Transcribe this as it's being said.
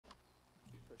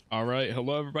All right,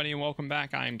 hello everybody and welcome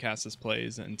back. I am Cassis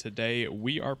Plays, and today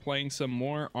we are playing some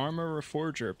more ARMA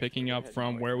Reforger, picking up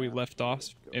from where we left off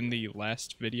in the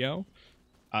last video.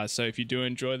 So if you do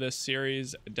enjoy this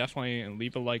series, definitely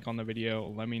leave a like on the video.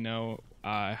 Let me know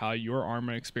how your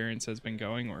ARMA experience has been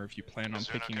going, or if you plan on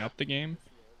picking up the game.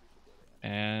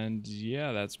 And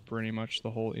yeah, that's pretty much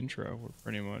the whole intro. We're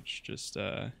pretty much just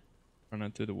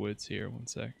running through the woods here. One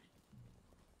sec.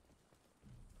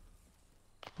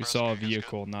 We saw a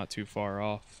vehicle not too far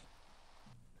off.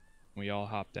 We all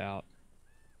hopped out.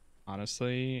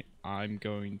 Honestly, I'm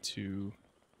going to...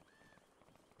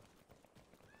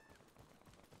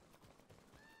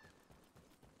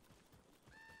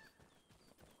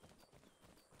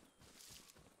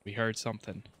 We heard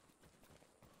something.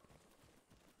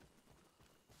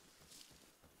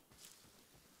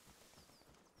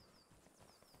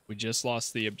 We just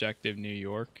lost the objective New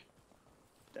York.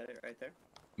 Is that it right there?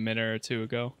 A minute or two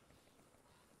ago.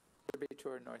 Should be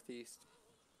toward northeast.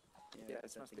 Yeah,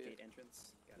 that's must the be gate it.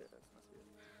 entrance. Got Yeah, it. this must be it.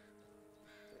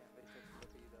 Damn, they took the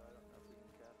B though. I don't know if we can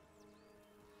cap.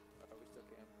 Oh, we still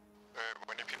can. Alright,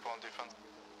 we need people on defense.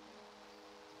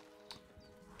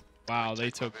 Wow, they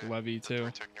took Levy too.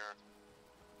 We took New York.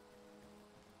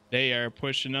 They are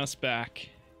pushing us back.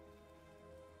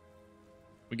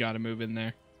 We gotta move in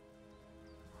there.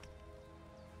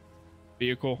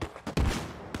 Vehicle.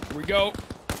 Here we go.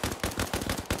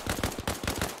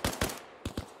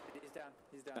 He's down.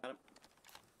 He's down. Got him.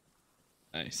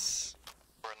 Nice.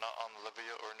 We're not on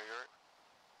Libya or New York.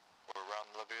 We're around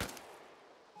Libya.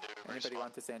 Anybody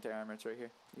want this anti-armor? It's right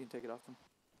here. You can take it off them.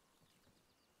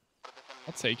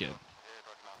 I'll take it.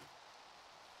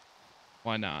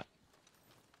 Why not?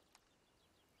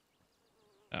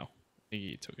 Oh, I think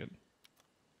he took it.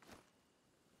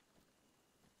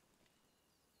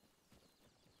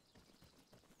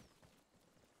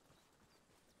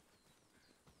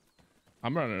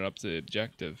 I'm running up to the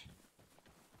objective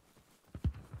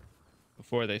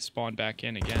before they spawn back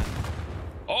in again.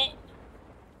 Oh!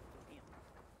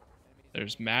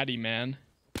 There's Maddie, man.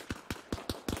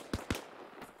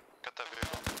 Got that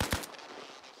vehicle.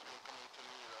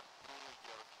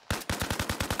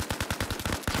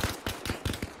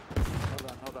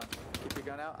 Hold on. Keep your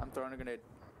gun out. I'm throwing a grenade.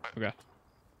 Okay.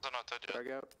 I'm not dead yet. Bug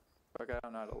out. Bug out.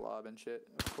 I'm not a lob and shit.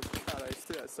 Oh god, I used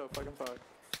to do that so fucking far.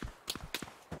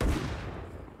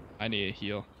 I need a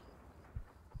heal.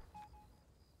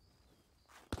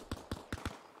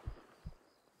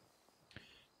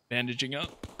 Bandaging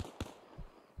up.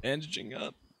 Bandaging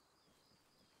up.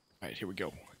 Alright, here we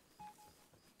go.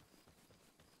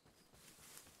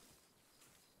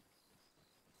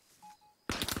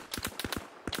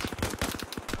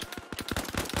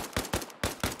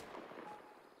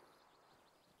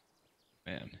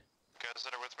 Man. Guys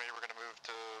that are with me, we're gonna move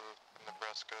to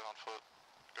Nebraska on foot.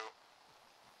 Go.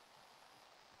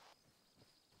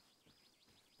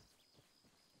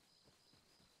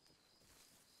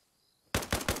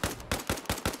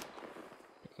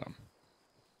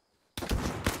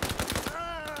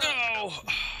 No!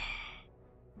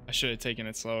 I should have taken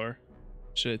it slower.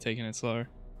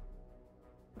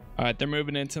 Alright, they're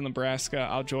moving into Nebraska.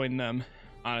 I'll join them.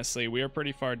 Honestly, we are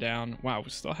pretty far down. Wow, we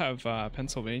still have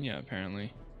Pennsylvania,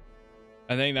 apparently.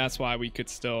 I think that's why we could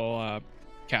still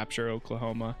capture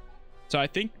Oklahoma. So I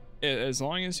think as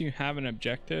long as you have an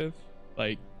objective,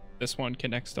 like this one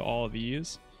connects to all of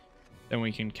these, then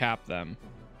we can cap them.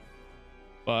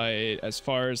 But as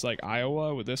far as like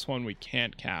Iowa, with this one we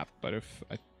can't cap. But if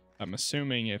I'm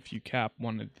assuming if you cap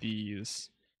one of these,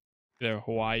 either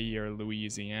Hawaii or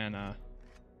Louisiana,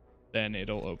 then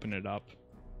it'll open it up.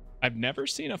 I've never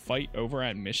seen a fight over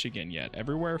at Michigan yet.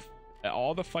 Everywhere,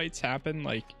 all the fights happen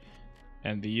like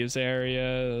in these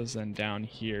areas and down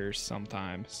here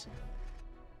sometimes.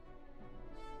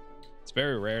 It's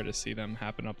very rare to see them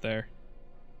happen up there.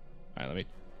 All right, let me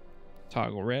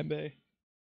toggle Rambe.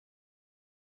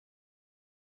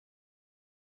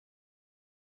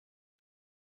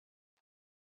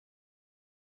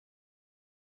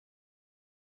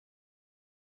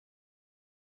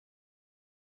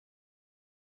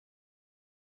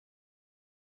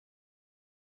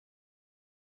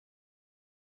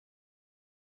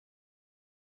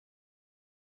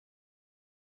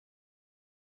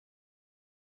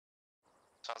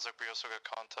 Sounds like we also got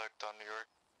contact on New York.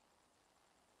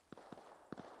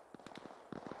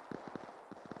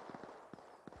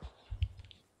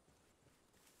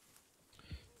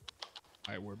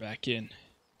 All right, we're back in.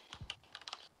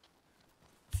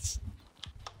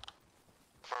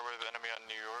 Far away the enemy on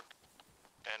New York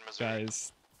and Missouri.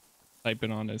 Guys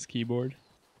typing on his keyboard.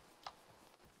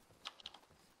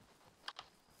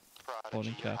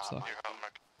 Holding caps lock.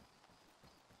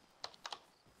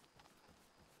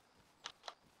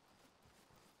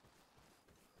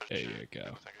 There you. you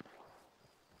go. Thank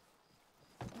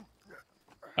you.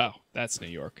 Oh, that's New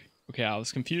York. Okay, I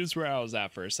was confused where I was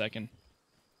at for a second.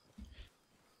 All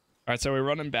right, so we're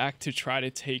running back to try to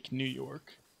take New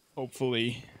York.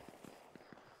 Hopefully.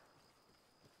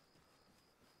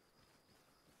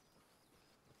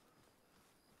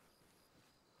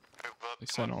 Move up, At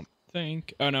least come I on. don't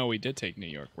think. Oh no, we did take New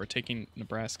York. We're taking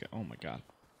Nebraska. Oh my god.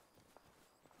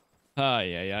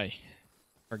 Ay, ay, ay.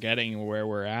 Forgetting where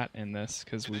we're at in this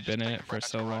because Did they we've just been in take it for Nebraska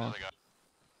so right long. as they got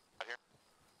here?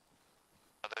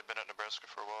 They've been at Nebraska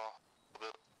for a while. A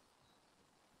little bit.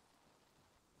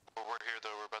 But we're here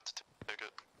though, we're about to take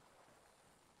it.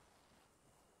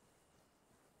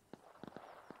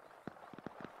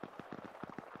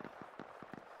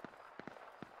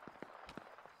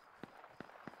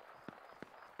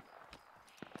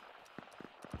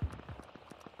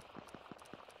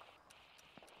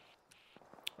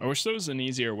 I wish there was an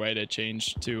easier way to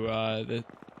change to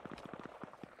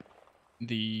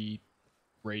the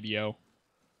radio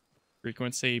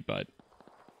frequency, but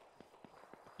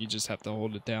you just have to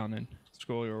hold it down and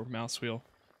scroll your mouse wheel.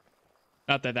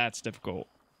 Not that that's difficult.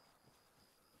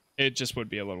 It just would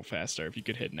be a little faster if you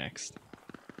could hit next.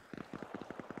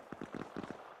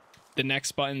 The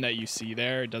next button that you see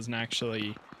there doesn't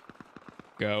actually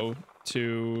go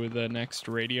to the next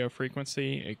radio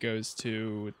frequency. It goes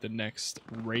to the next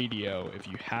radio if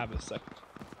you have a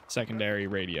secondary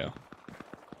radio.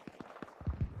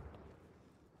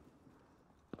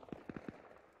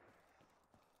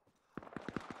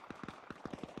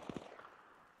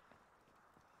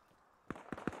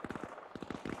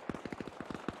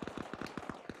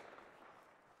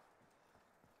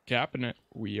 Capping it.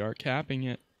 We are capping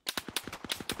it.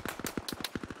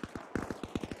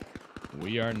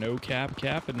 We are no cap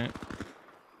capping it.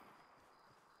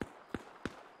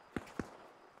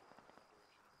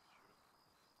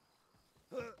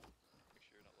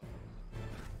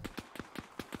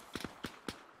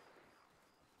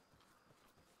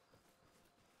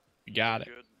 We got it.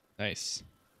 Good. Nice.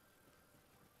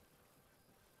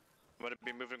 I'm gonna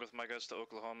be moving with my guys to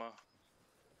Oklahoma.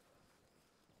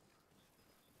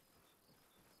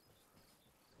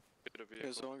 Get a vehicle.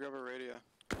 Yeah, someone grab a radio.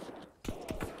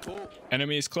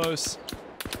 Enemy is close.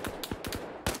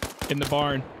 In the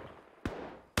barn.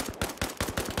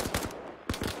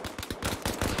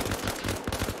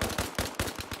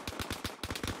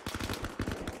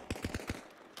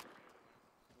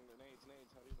 Nades,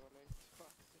 how do you know nades?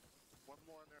 Fuck. One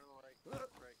more in there to the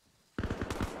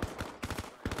right.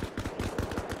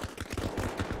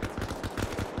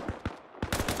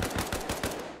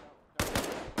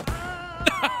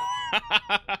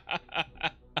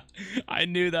 I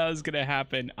knew that was gonna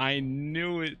happen. I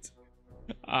knew it.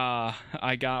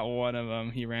 I got one of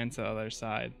them. He ran to the other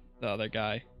side. The other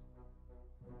guy.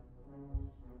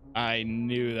 I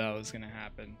knew that was gonna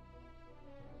happen.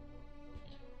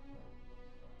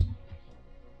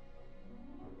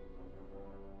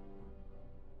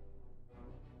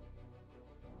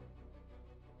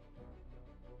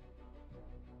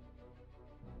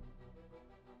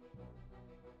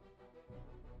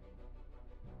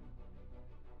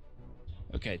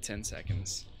 Okay, 10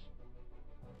 seconds.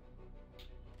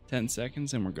 10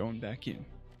 seconds and we're going back in.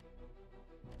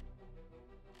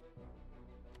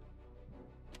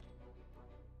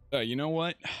 You know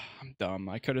what? I'm dumb.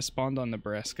 I could have spawned on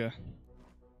Nebraska.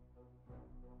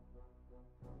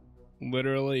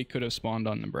 Literally could have spawned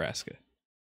on Nebraska.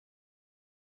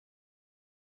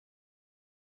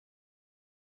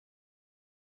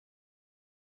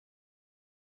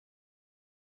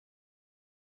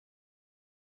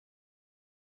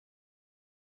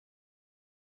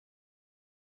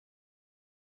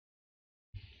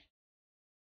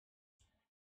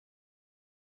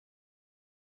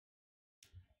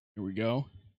 Here we go.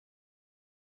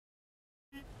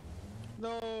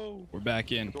 No! We're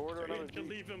back in. Order another to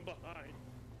leave him behind.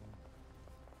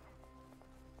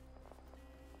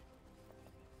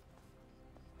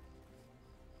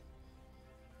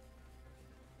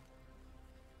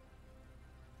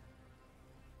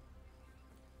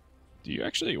 Do you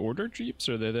actually order Jeeps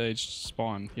or do they just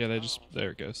spawn? Yeah, they just,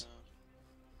 there it goes.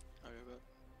 Okay,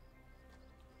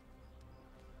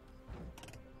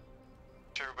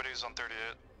 but Everybody's on 38.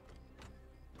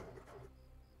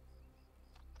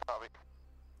 Copy.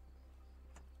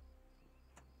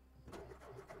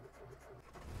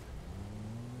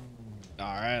 All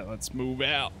right, let's move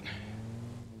out.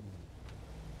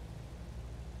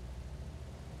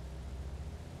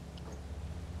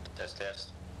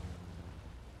 Test.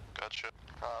 Gotcha.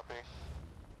 Copy.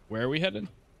 Where are we headed?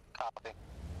 Copy.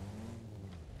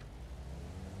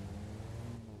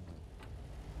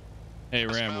 Hey,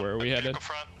 Let's Ram, move. where are we Vehicle headed?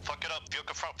 Front, Fuck it up.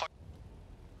 Vehicle front. Fuck.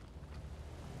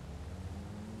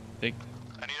 Think.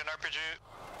 I need an RPG.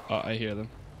 Oh, I hear them.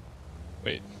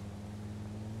 Wait.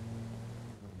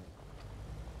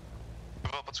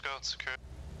 Move up. Let's go. It's secure.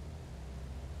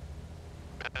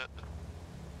 Hit.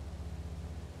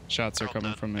 Shots are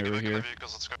coming from over here.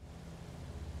 Vehicles. Let's go.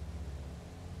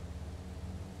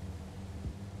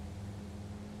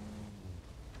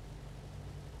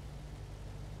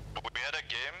 We had a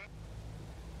game.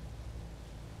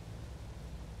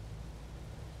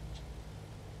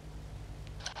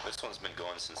 This one's been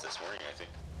going since this morning, I think.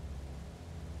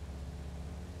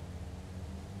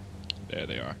 There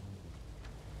they are.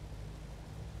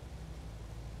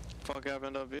 Fuck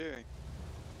happened up here?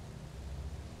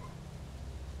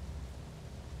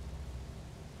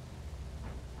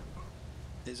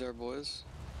 These are boys.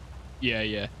 Yeah,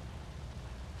 yeah.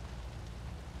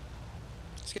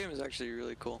 This game is actually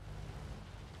really cool.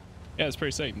 Yeah, it's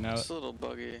pretty sick. Now, It's a little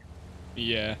buggy.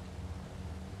 yeah.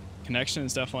 Connection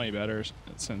is definitely better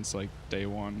since like day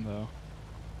one, though.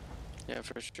 Yeah,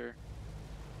 for sure.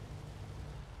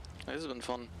 This has been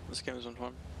fun. This game has been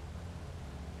fun.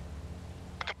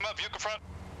 Come up. Vehicle front.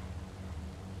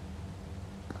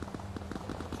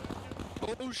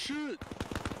 Oh shit!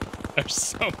 There's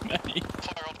so many.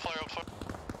 Fire. Hold fire. Hold fire.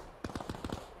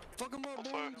 Fuck him up, Hold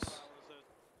fire. boys!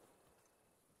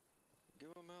 Give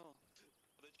him hell.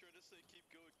 They trying to say keep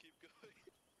going, keep going.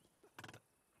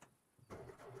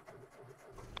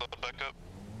 Back up.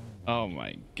 Oh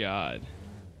my god.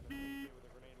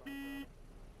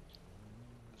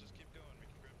 Just keep going, we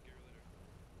can grab gear later.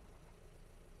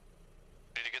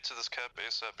 Need to get to this cap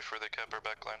ASAP before they cap our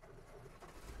backline.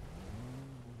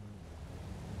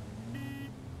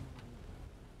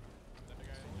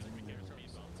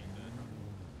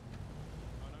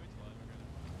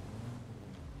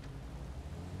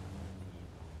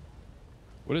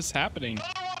 What is happening?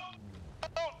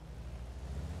 Another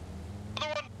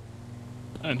one!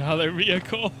 Another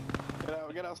vehicle.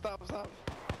 Get out, stop.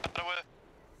 No way.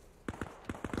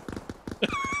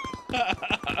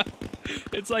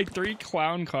 It's like 3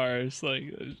 clown cars.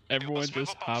 Like everyone let's move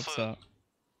just up on pops foot. up.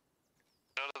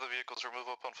 Get out of the vehicles or move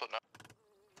up on foot now.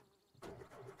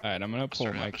 All right, I'm gonna pull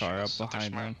Mr. my car up Machinist, they're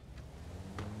behind smart. them.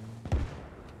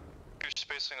 You're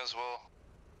spacing as well.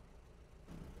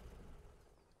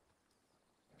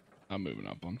 I'm moving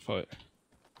up on foot.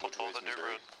 Which Follow way is the dirt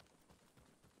Missouri? road.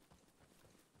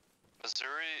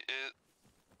 Missouri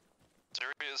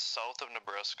is south of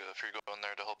Nebraska if you're going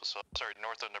there to help us out. Sorry,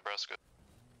 north of Nebraska.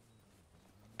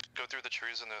 Go through the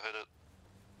trees and they'll hit it.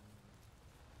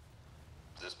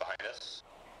 Is this behind us?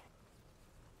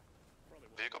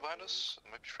 Vehicle behind us?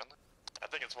 It might be friendly. I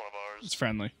think it's one of ours. It's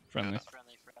friendly. Friendly.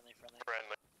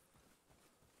 Friendly.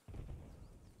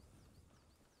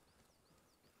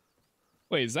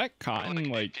 Wait, is that cotton We're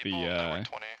like eight people, the and we're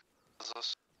 20. Is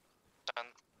this 10?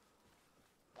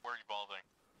 We're evolving.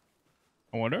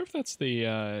 I wonder if that's the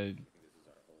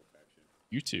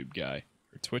YouTube guy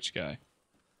or Twitch guy.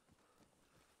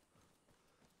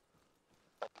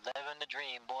 Living the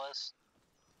dream, boys.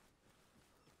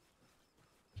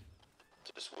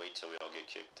 Just wait till we all get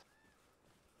kicked.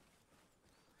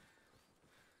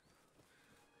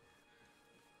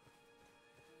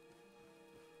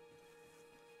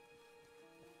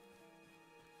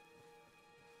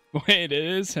 Wait, it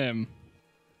is him.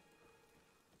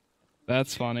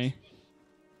 That's funny.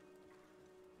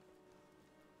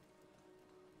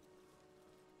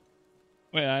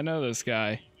 Wait, I know this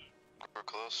guy. We're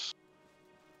close.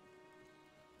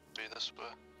 Be this way.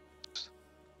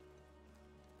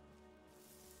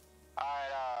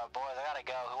 Alright, boys, I gotta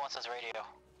go. Who wants this radio?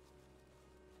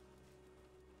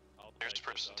 Nearest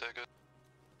person, take it.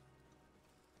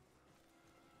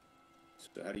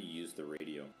 So how do you use the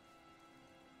radio?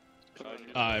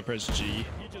 I press G.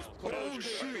 Oh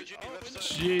shit!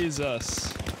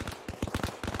 Jesus.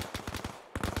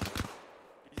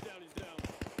 He's down.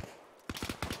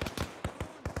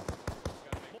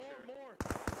 More.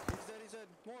 He's dead.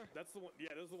 More. That's the one. Yeah,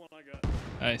 that's the one I got.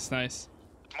 Nice, nice.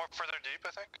 More further deep,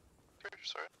 I think.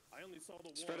 Sorry. I only saw the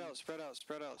one. Spread out.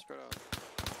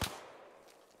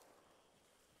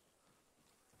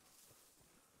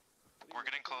 We're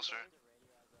getting closer.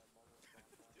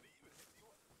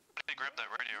 They grabbed that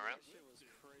radio, right?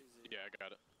 Yeah, I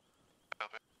got it.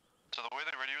 Copy. So the way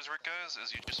the radios work, guys,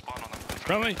 is you just spawn on them.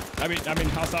 Friendly? I mean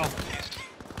hostile.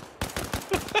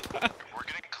 We're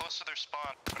getting close to their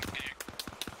spawn.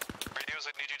 Radios,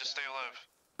 I need you to stay alive.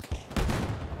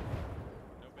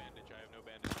 No bandage, I have no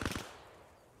bandage.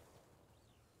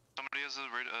 Somebody has a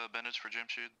bandage for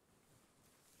Jamshed.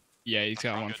 Yeah, he's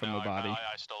got one from the body.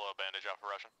 I still have a bandage out for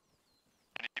Russian.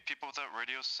 Any people without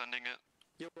radios sending it?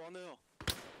 Yo, we're on the hill.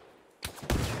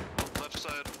 Left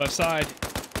side, Left side.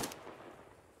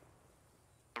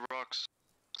 the rocks.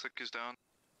 Looks like he's down.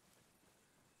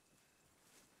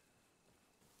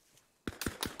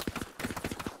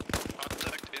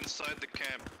 Contact inside the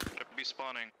camp. Should be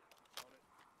spawning.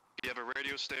 You have a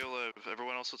radio, stay alive.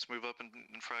 Everyone else, let's move up and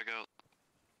frag out.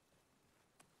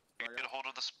 You can get a hold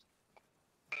of this.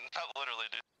 Not literally,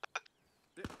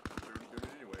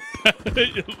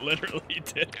 dude. You literally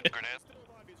did. Get a grenade. Still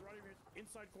alive. He's right here.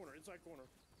 Inside corner. Inside corner.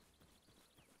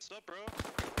 What's up, bro?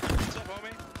 What's up,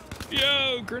 homie?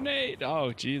 Yo, grenade.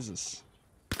 Oh, Jesus.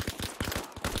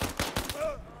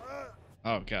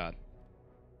 Oh, God.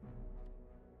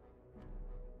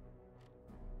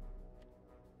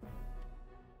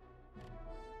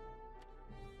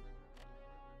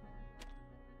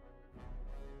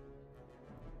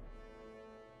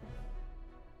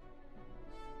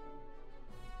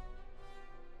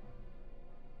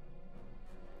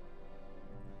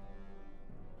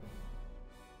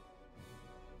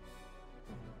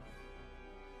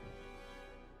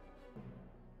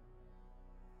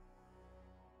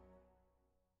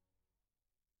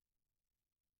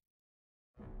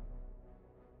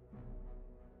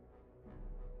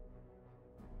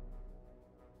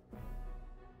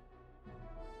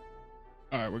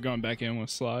 All right, we're going back in with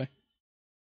Sly.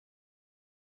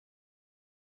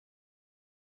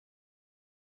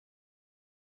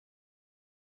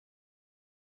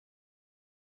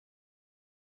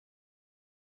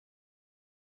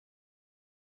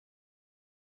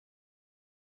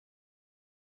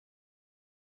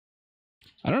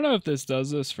 I don't know if this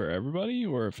does this for everybody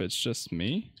or if it's just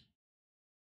me.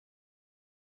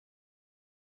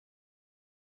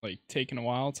 Like taking a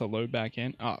while to load back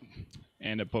in. Oh,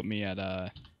 and it put me at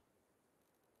of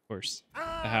course,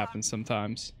 that happens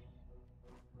sometimes.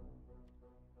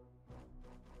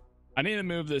 I need to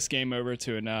move this game over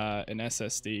to an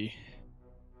SSD.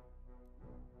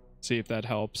 See if that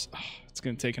helps. Oh, it's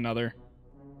gonna take another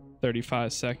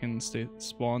 35 seconds to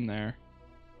spawn there.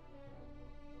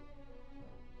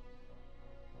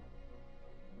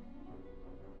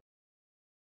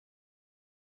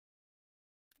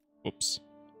 Whoops.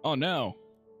 Oh no.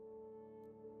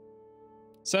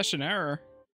 Session error.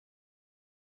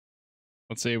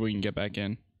 Let's see if we can get back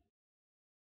in.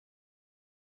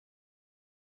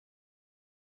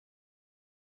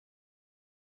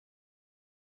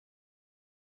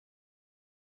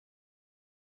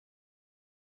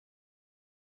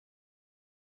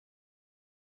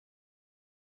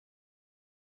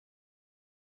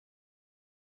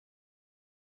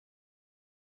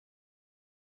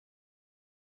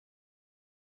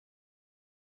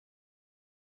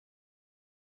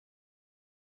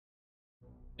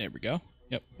 There we go.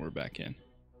 Yep, we're back in.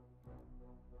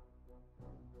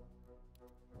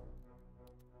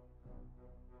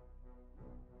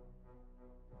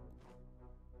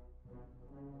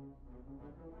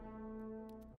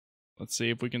 Let's see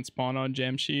if we can spawn on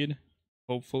Jamshed.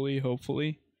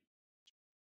 Hopefully.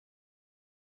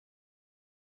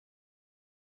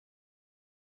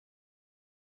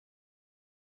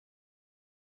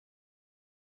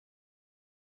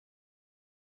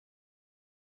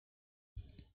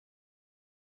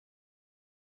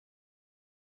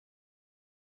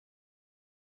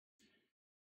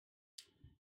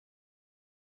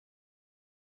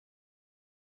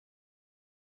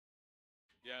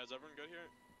 Yeah, is everyone good here?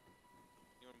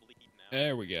 You want to bleed now?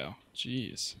 There we go.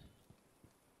 Jeez.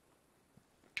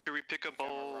 Can we pick up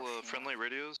all friendly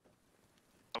radios?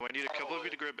 I need a couple of you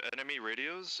to grab enemy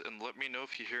radios and let me know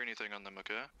if you hear anything on them,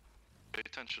 okay? Pay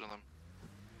attention to them.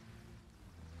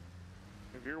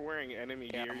 If you're wearing enemy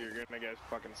gear, you're gonna get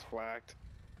fucking splacked.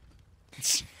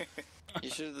 You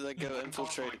should like go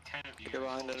infiltrate. Go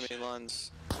behind enemy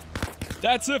lines.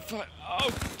 That's it. Oh,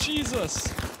 Jesus.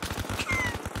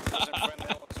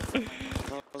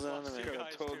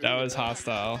 That was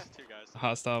hostile.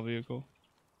 Hostile vehicle.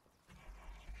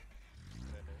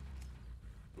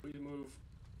 Please move.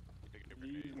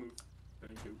 Please move.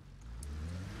 Thank you.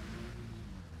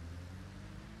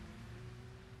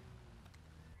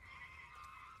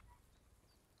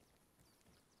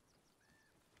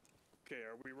 Okay,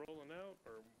 are we rolling out,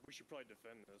 or we should probably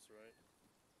defend this, right?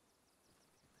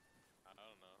 I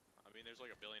don't know. I mean, there's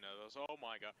like a billion of those. Oh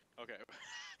my god. Okay.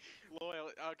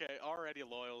 Loyal. Okay, already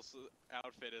Loyal's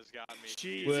outfit has got me.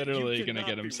 Jeez, Literally you gonna cannot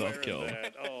get be himself wearing killed.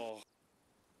 that. Oh.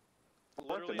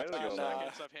 Literally What the 2 hell?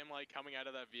 seconds of him like coming out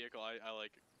of that vehicle, I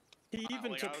like. He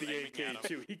even like, I took was the aiming at AK him.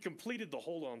 too. He completed the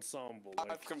whole ensemble.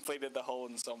 Like, I've completed the whole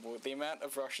ensemble. The amount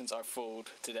of Russians I've fooled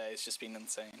today has just been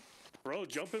insane. bro,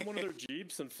 jump in one of their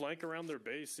jeeps and flank around their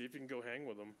base. See if you can go hang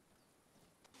with them.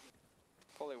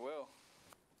 Probably will.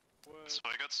 So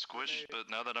I got squished, but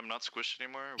now that I'm not squished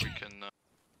anymore, we can.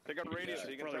 They got radio, so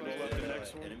you can Probably tell roll us up what the to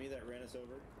next one. Enemy that ran us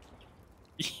over.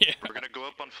 Yeah. We're gonna go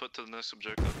up on foot to the next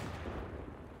objective.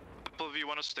 A couple of you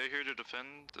want to stay here to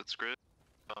defend, that's great.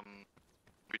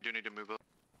 We do need to move up.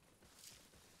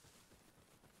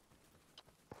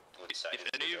 If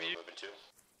any of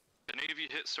you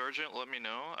hit Sergeant, let me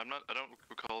know. I don't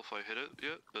recall if I hit it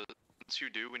yet, but once you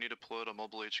do, we need to pull out a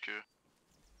mobile HQ.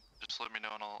 Just let me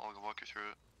know and I'll walk you through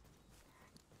it.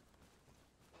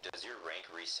 Does your rank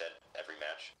reset every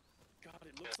match? God,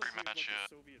 it looks Every like match, yeah.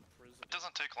 a Soviet prison. It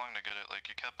doesn't take long to get it. Like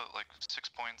you cap at like 6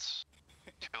 points,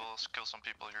 kill some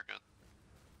people, you're good.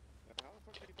 How the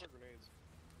fuck did he throw grenades?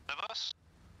 Have us?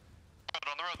 Out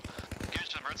on the road.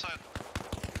 Engage them right side.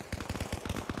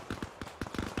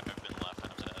 I've been left,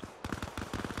 I'm dead.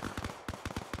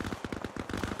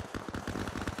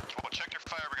 Well, check your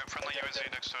fire. We got friendly UAZ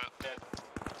next to it. Dead.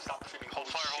 Stop shooting. Hold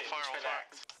Holy fire, shit, hold fire, hold fire.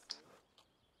 relax.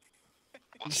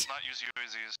 Let's not use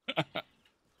UAZs.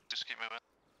 Just keep moving.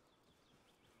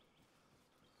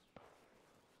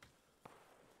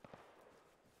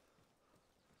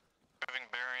 Moving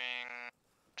bearing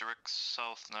direct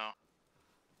south now.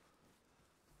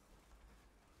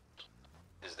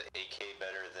 Is the AK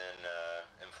better than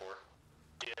M4?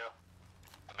 Yeah.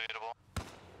 Debatable.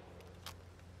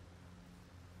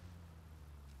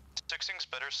 16's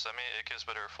better semi, AK is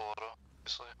better full auto,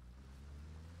 obviously.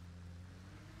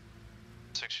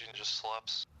 16 just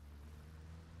slaps.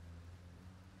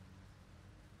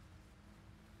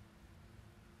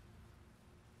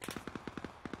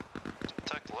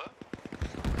 Detect lit.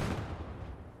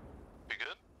 Be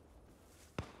good.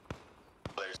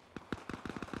 Players.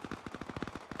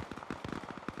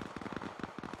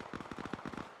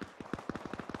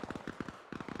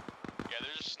 Yeah,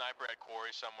 there's a sniper at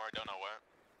quarry somewhere, don't know where.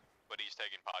 But he's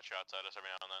taking pot shots at us every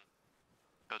now and then.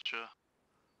 Gotcha.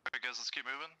 Alright guys, let's keep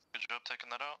moving. Good job taking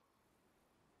that out.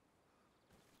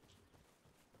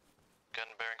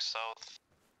 Getting bearing south.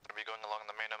 Gonna be going along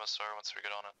the main MSR once we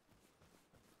get on it.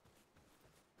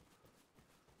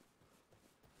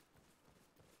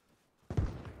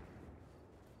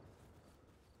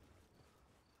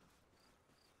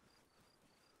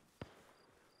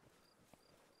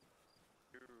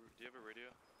 Do you have a radio?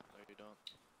 No, you don't.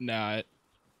 Nah.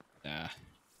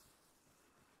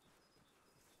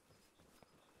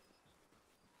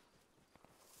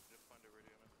 Find a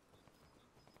radio, man.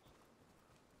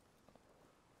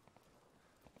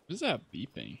 What is that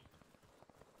beeping?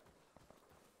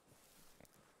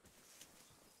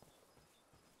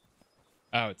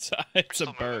 Oh, it's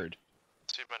a bird.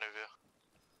 See many of you.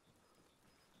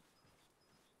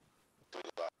 We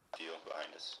lost you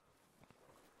behind us.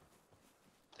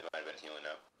 They might have been healing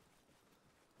up.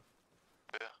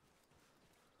 Yeah.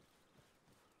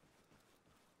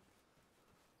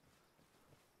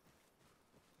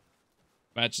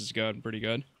 Match is going pretty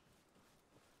good.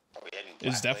 Are we heading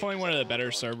It's Black definitely Lake? one of the Is that where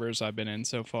better we're going? servers I've been in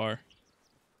so far.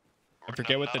 I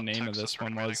forget what the name of this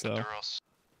one was though.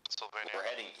 We're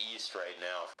heading east right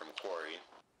now from Quarry.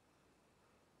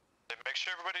 Make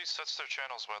sure everybody sets their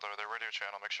channels, whether their radio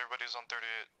channel. Make sure everybody's on 38.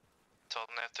 Tell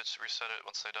them they have to just reset it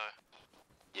once they die.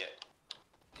 Yeah.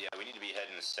 Yeah, we need to be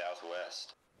heading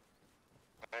southwest.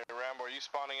 Hey Rambo, are you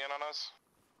spawning in on us?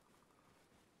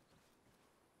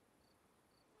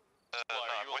 No,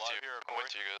 I'm with you. I'm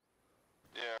with you guys.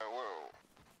 Yeah, whoa.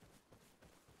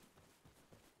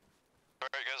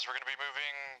 Alright guys, we're gonna be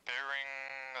moving, bearing,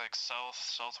 like south,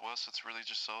 southwest. It's really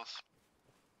just south.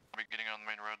 We'll be getting on the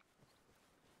main road.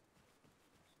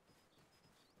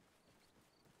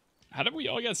 How did we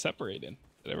all get separated?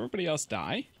 Did everybody else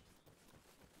die?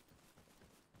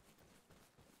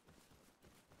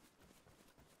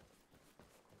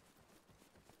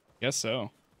 Guess so.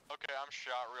 Okay, I'm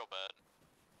shot real bad.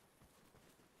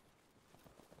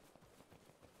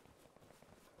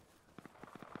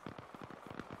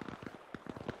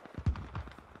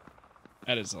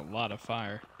 That is a lot of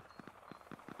fire. I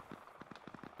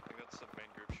think that's the main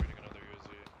group shooting another UAZ.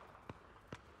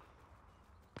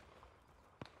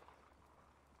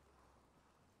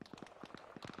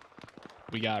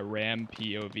 We got Ram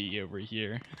POV over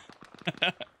here.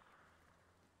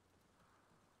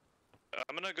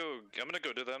 I'm gonna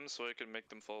go to them so I can make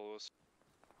them follow us.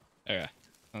 Okay,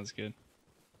 sounds good.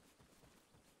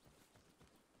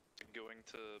 Going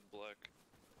to black.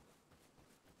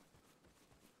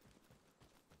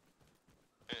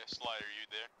 Hey, Slider, you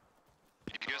there?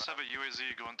 You guys have a UAZ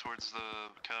going towards the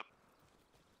cap.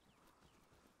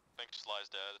 I think Sly's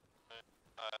dead.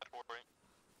 Quarry.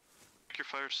 Make your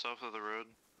fire south of the road.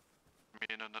 Me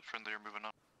and a net friendly are moving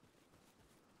up.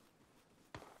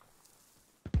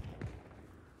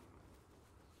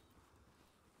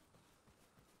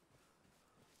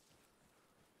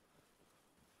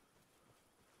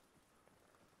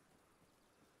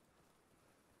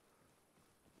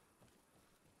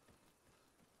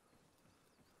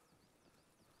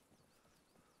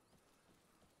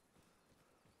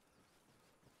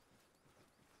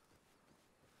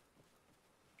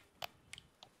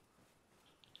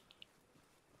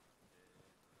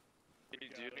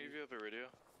 Do any of you have a radio?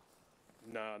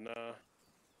 Nah.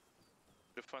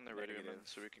 Go find the radio then,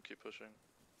 so we can keep pushing.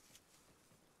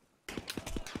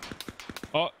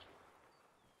 Oh.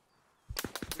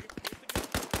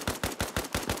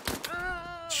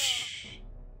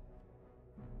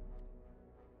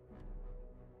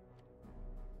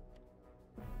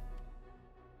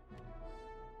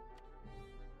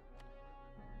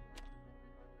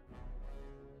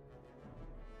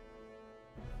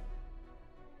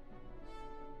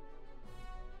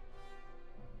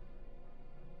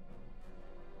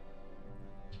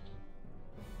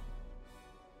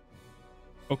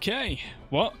 Okay,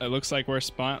 well, it looks like we're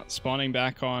spawning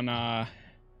back on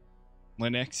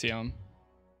Linexium.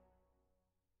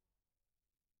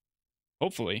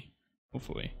 Hopefully.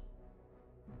 Alright,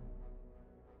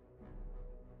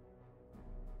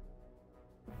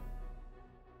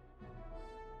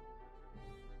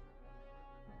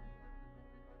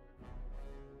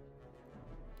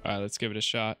 let's give it a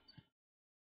shot.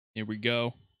 Here we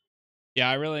go. Yeah,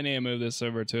 I really need to move this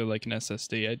over to like an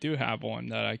SSD. I do have one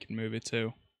that I can move it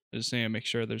to. I just need to make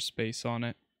sure there's space on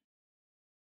it.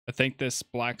 I think this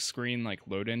black screen like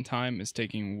load-in time is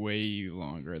taking way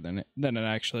longer than it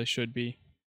actually should be.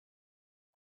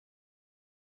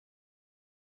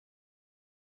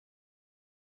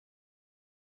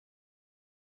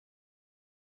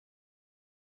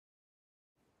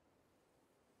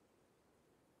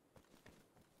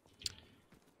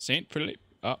 Saint Philippe.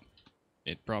 Oh,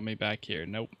 it brought me back here.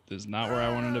 Nope, this is not where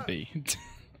I wanted to be.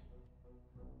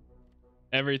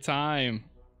 Every time.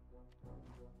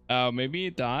 Oh, maybe he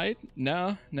died?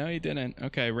 No, he didn't.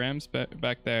 Okay, Ram's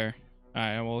back there.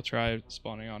 Alright, we'll try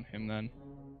spawning on him then.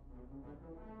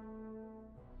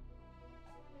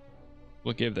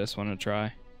 We'll give this one a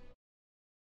try.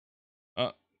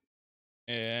 Oh.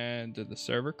 And did the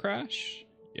server crash?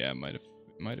 Yeah, it might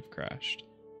have crashed.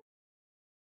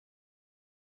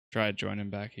 Try joining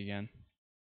back again.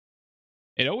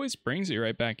 It always brings you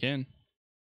right back in.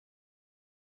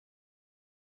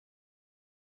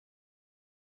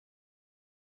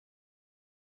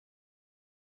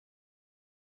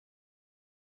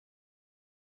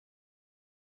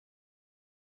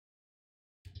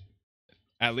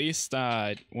 At least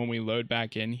when we load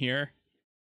back in here,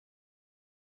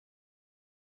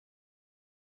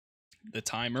 the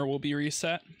timer will be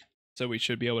reset. So we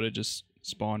should be able to just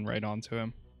spawn right onto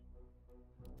him.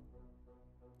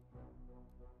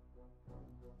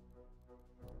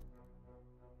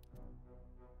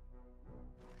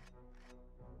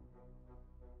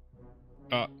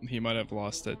 Oh, he might have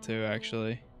lost it too,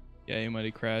 actually. Yeah, he might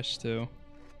have crashed too.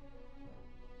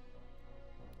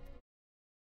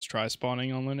 Let's try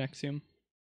spawning on Linexium.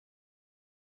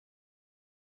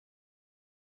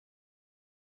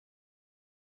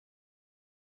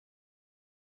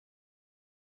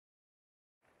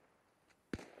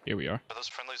 Here we are. Are those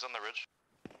friendlies on the ridge?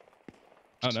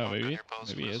 Oh no, maybe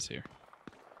he is here.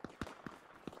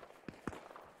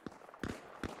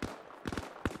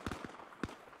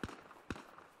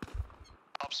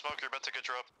 Pop smoke, you're about to get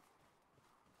dropped.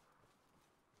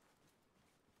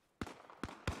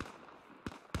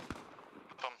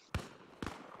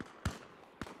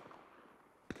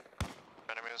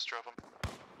 Enemies, drop him.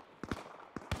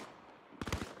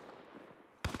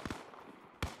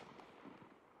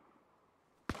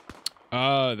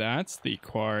 Oh, that's the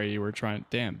quarry we're trying.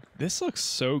 Damn, this looks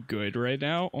so good right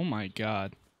now. Oh my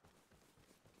god.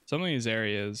 Some of these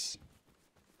areas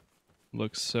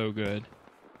look so good.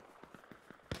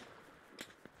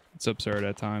 It's absurd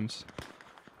at times.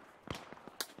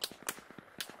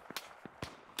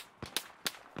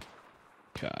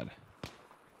 God.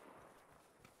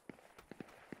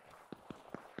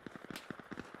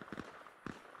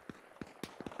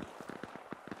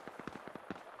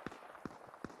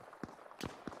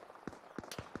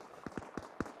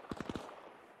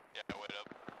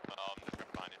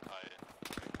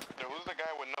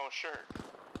 Shirt.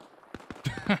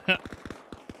 The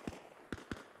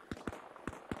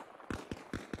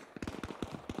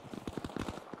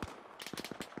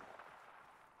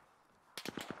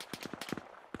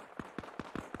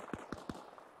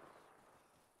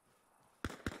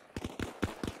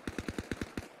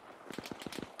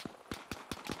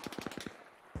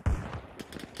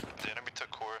enemy took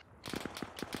core.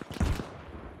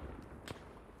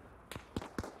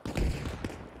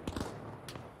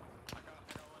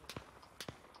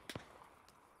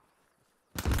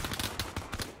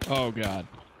 Oh god.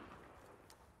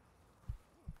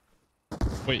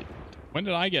 Wait, when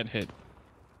did I get hit?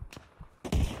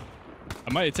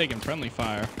 I might have taken friendly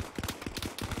fire.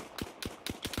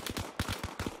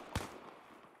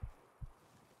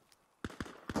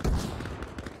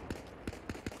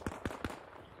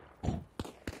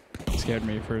 Scared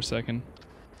me for a second.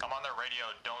 I'm on their radio.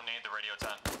 Don't need the radio 10.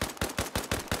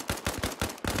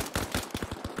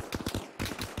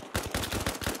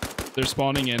 They're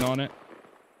spawning in on it.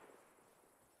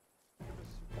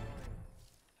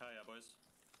 Hell yeah, boys.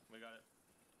 We got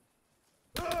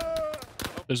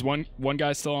it. There's one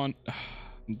guy still on.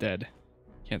 I'm dead.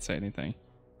 Can't say anything.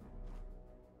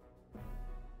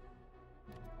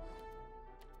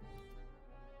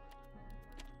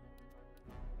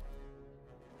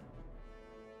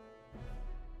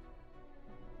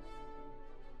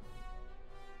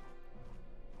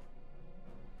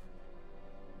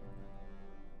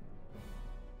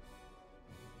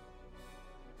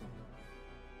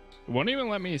 It won't even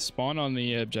let me spawn on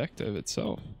the objective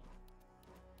itself.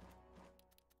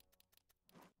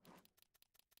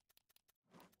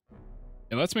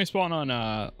 It lets me spawn on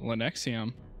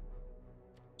Linexium.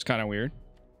 It's kind of weird,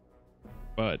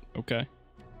 but okay.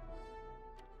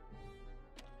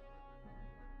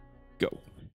 Go.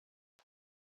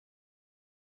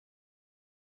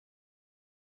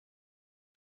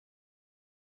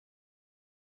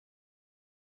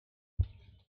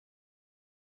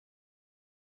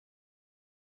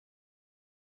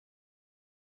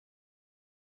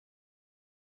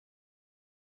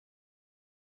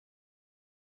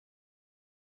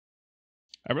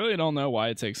 I really don't know why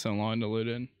it takes so long to load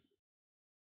in.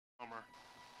 Hummer.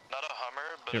 Not a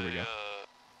Hummer, but Here we go.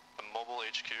 A mobile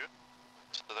HQ,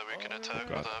 so that we can attack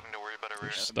God. without having to worry about a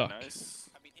rear. Stuck. Nice.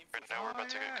 I mean, Right now we're about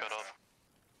to get cut off.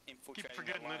 infiltrating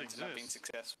forgetting their that lines and not being exists.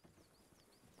 successful.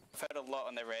 I've heard a lot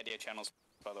on their radio channels,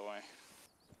 by the way.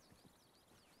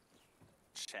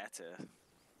 Chatter.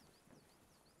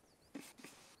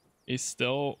 He's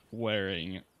still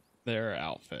wearing their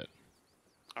outfit.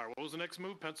 Alright, what was the next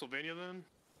move? Pennsylvania then?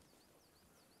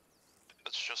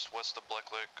 It's just west of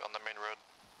Black Lake on the main road.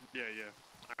 Yeah, yeah.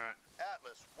 Alright.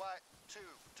 Atlas, White 2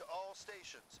 to all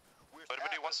stations. If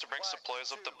anybody wants to bring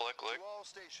supplies up to Black Lake, all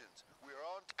stations. We are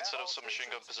on instead of some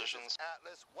machine gun positions.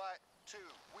 Atlas, White 2.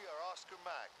 We are Oscar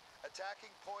Mac.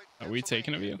 Attacking point. Are we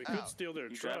taking a view? We could steal their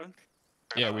truck.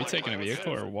 Yeah, are we taking a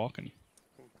vehicle or walking?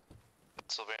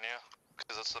 Pennsylvania,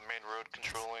 because that's the main road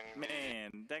controlling.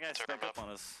 Man, that guy snuck up on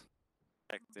us.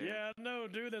 Back there. Yeah, no,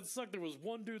 dude, that sucked. There was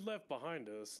one dude left behind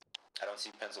us. I don't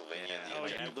see Pennsylvania in the Oh,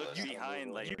 objective I looked list.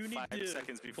 behind like You need 5 to,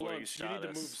 seconds before you Flux, shot you need to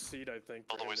us. move seat, I think,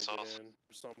 All for the way him to get south. in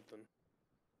or something.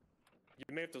 You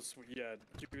may have to, yeah,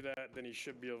 do that. Then he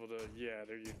should be able to. Yeah,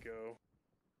 there you go.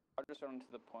 I'll just run to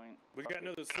the point. We got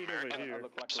another seat American. over here. I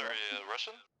look like a Sorry, Russian.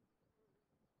 Russian?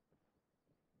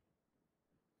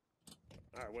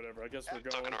 All right, whatever. I guess we're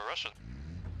Talking going. to a Russian.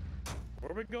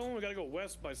 Where are we going? We gotta go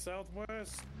west by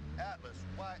southwest. Atlas,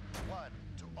 White 1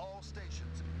 to all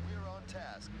stations. We're on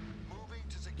task. Moving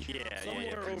to secure.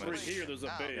 Somewhere pretty over much. here, there's a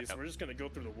Out. base. We're just gonna go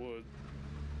through the wood.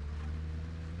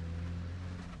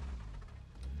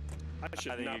 I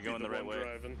should I think not you're be going the the one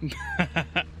right way.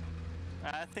 driving.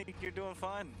 I think you're doing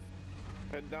fine.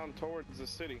 Head down towards the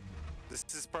city. This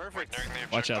is perfect.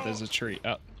 Watch out, there's a tree.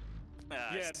 Oh,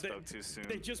 Ah, Yeah, I spoke too soon.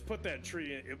 They just put that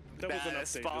tree in. That was an Nah, update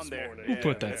spawn this there. morning. Who Yeah,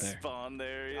 put that yeah. there? Spawn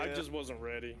there, yeah. I just wasn't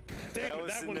ready. Dang that it,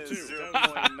 was that in one the too.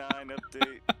 0.9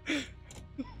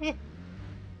 update.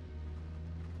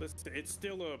 Listen, it's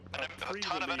still a ton of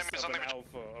pre-release enemies of on an the-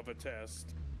 alpha of a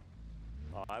test.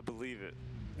 Oh, I believe it.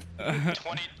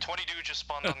 20 dudes just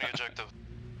spawned on the objective.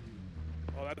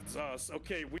 Oh, that's us.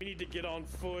 Okay, we need to get on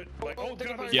foot. Like, oh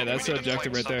god, there's yeah, a that's the friendly.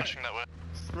 objective right Stop there. pushing that way.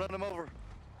 Run him over.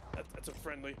 That's a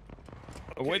friendly.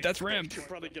 Oh, wait, that's we Ram. should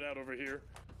probably get out over here.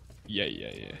 Yeah,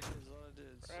 yeah, yeah.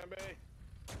 Rambe.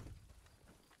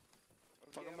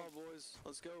 Fuck 'em up, boys.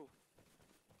 Let's go.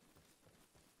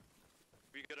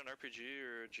 We get an RPG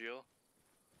or a GL?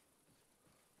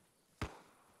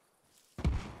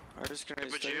 I'm just gonna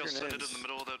If a GL, send it in the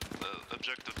middle of that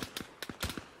objective.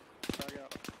 Back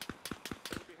out.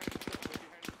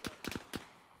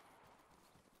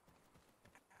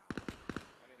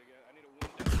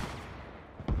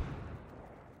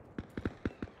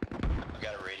 I've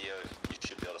got a radio. You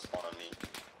should be able to spawn on me.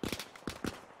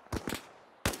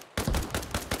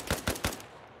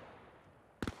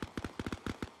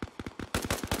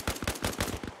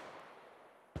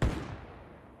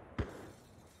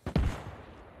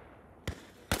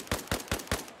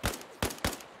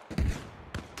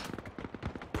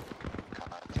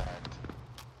 Contact.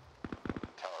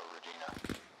 Tower Regina.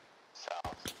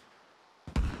 South.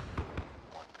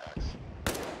 1 pax.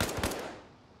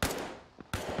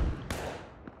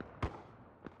 A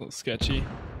little sketchy.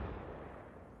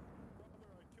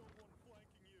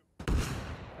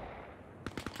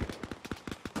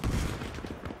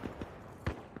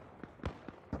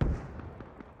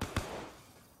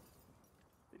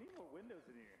 They need more windows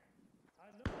in here.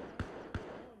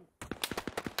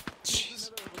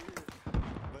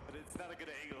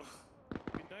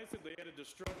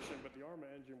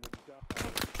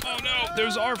 Oh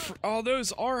no,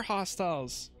 those are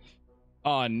hostiles.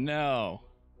 Oh no.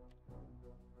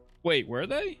 Wait, were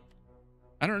they?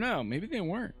 I don't know. Maybe they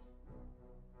weren't.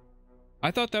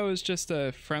 I thought that was just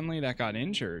a friendly that got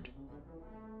injured.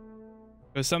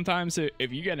 Because sometimes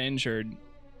if you get injured,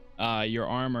 your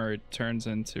armor turns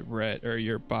into red, or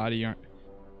your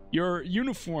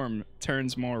uniform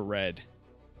turns more red,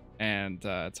 and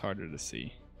it's harder to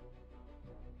see.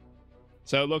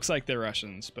 So it looks like they're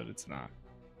Russians, but it's not.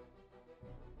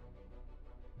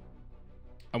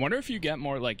 I wonder if you get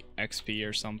more like XP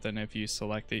or something if you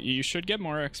select it. You should get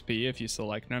more XP if you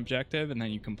select an objective and then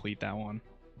you complete that one.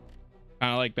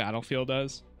 Kind of like Battlefield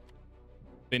does.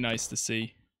 Be nice to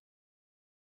see.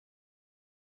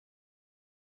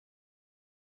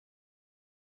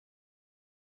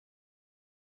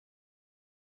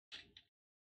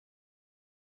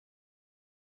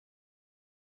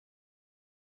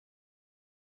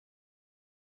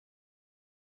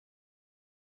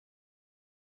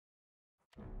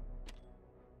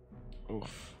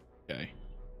 Oof. Okay.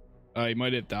 He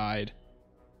might have died.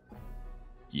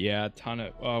 Yeah, a ton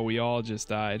of... Oh, we all just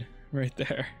died right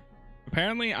there.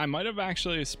 Apparently, I might have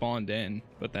actually spawned in,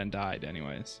 but then died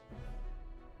anyways.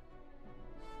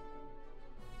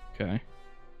 Okay.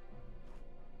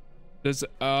 There's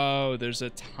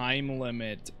a time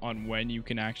limit on when you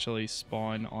can actually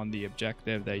spawn on the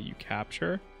objective that you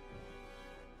capture.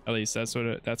 At least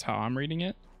that's how I'm reading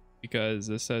it, because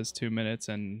this says 2 minutes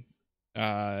and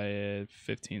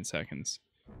 15 seconds.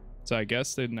 So I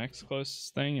guess the next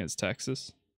closest thing is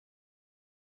Texas.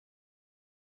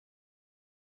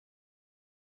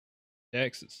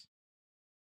 Texas.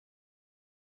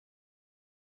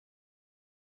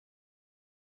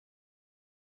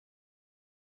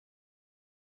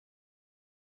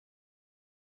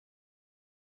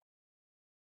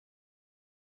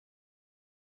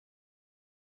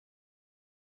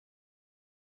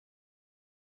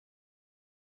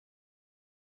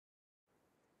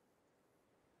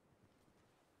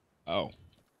 Oh.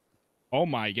 Oh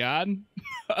my god.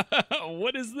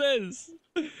 What is this?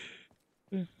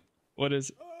 What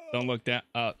is... Don't look that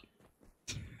up.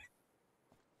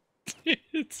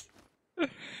 it's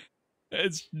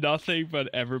nothing but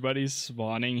everybody's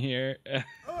spawning here.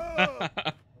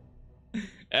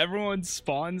 Everyone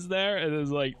spawns there and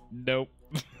is like, nope.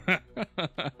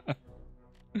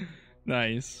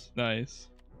 Nice, nice.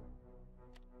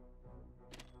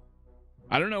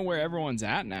 I don't know where everyone's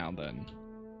at now then.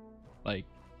 Like,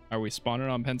 are we spawning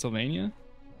on Pennsylvania?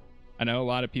 I know a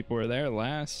lot of people were there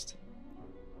last.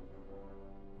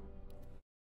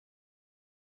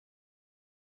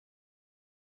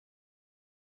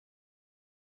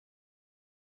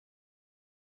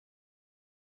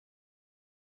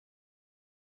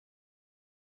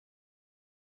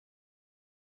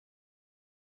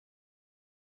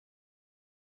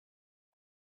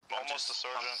 Almost a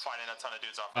sergeant. I'm finding a ton of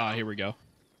dudes off. Ah, here we go.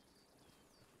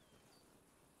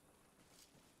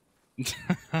 Yep.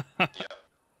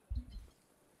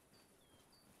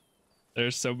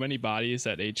 There's so many bodies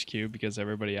at HQ because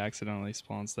everybody accidentally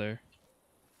spawns there.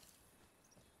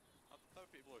 I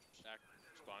thought people were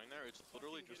spawning there. It's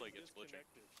literally just like it's glitching.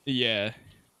 Yeah,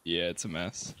 it's a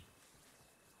mess.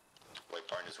 White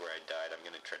barn is where I died. I'm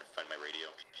gonna try to find my radio.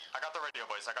 I got the radio,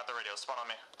 boys. I got the radio. Spawn on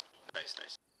me. Nice,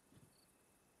 nice.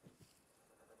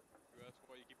 That's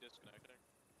why you keep disconnecting.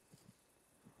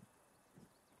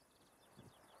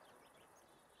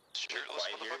 Shirtless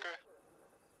motherfucker.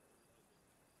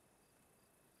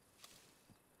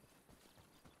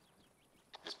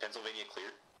 Is Pennsylvania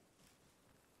cleared?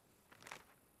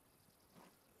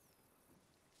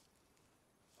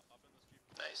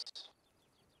 Nice.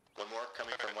 One more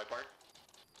coming from White Barn.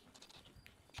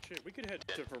 Shit, we could head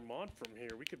to Vermont from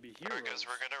here. We could be heroes. Alright guys,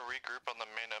 we're gonna regroup on the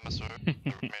main MSO, the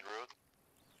main road.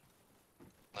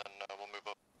 Then we'll move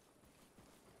up.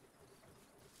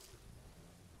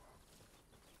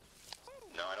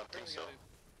 No, I don't think so.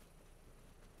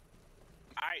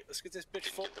 Alright, let's get this bitch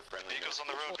full. Vehicles on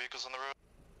the road, vehicles on the road.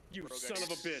 You son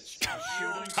of a bitch.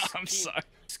 I'm sorry.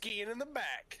 Skiing in the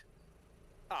back.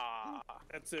 Ah.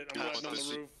 That's it, I'm riding on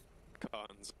the roof.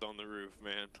 Cons on the roof,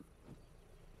 man.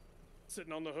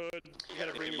 Sitting on the hood. You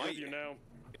gotta bring me with you now.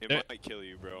 It might kill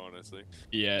you, bro, honestly.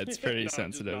 Yeah, it's pretty No,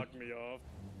 sensitive. just knock me off.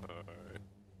 Alright.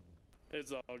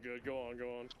 It's all good. Go on,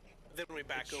 go on. Then we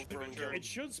back over and go. It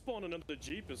should spawn another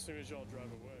Jeep as soon as y'all drive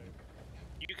away.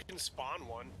 You can spawn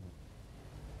one.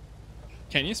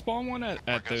 Can you spawn one at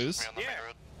those? Yeah.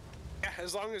 Yeah,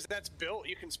 as long as that's built,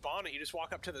 you can spawn it. You just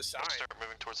walk up to the sign. Start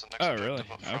moving towards the next Oh, really?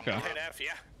 Okay. Hit F,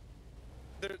 yeah.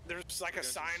 There's like a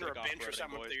sign or a bench or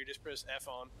something up there. You just press F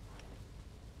on.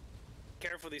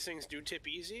 careful, these things do tip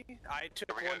easy. I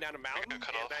took one down a mountain, and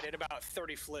I did about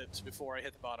 30 flips before I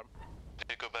hit the bottom. Did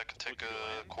you go back and take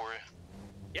a quarry?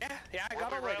 Yeah, I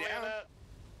got all the way down.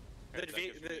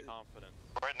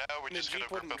 Right now, we just Jeep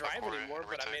wouldn't drive anymore,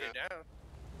 but I made it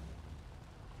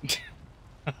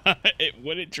down. It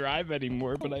wouldn't drive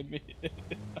anymore, but I made it.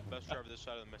 Best driver this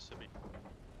side of the Mississippi.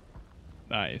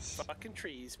 Nice. Fucking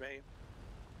trees, man.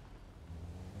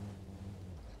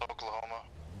 Oklahoma.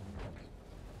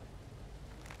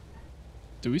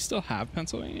 Do we still have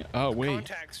Pennsylvania? Oh, wait.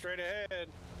 Contact straight ahead.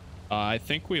 I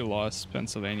think we lost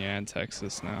Pennsylvania and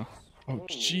Texas now. Oh,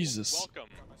 Jesus.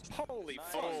 Welcome. Holy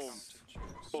fuck.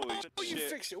 Holy Oh, you shit.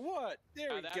 fixed it. What?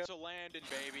 There we go. That's a landing,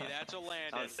 baby. That's a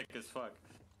landing. That was sick as fuck.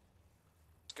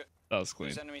 That was clean.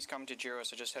 There's enemies coming to Giro,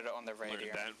 so just hit it on the radio.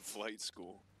 Learned that in flight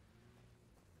school.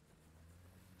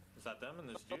 Is that them in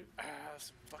this Jeep?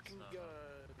 Some fucking gun.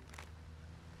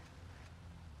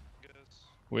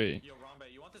 Wait. Yo,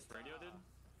 Rombe, you want this radio, dude?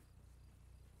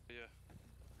 Yeah.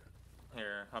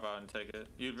 Here, how about and take it?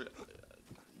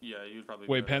 Yeah, you'd probably.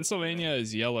 Wait, Pennsylvania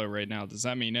is yellow right now. Does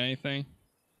that mean anything?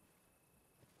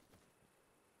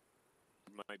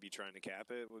 Might be trying to cap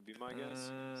it, would be my guess.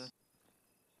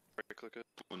 Click it.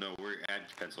 Well, no, we're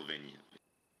at Pennsylvania.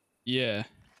 Yeah.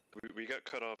 We got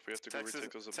cut off. We have to go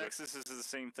retake those objectives. Texas is the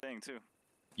same thing, too.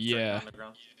 Yeah.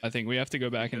 I think we have to go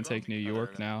back and take New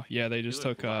York now. Yeah, they just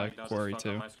took Quarry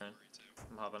too.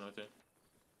 I'm hopping with you.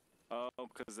 Oh,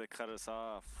 because they cut us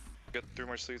off. Get 3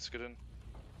 more seats, get in.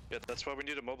 Yeah, that's why we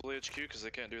need a mobile HQ, because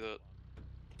they can't do that.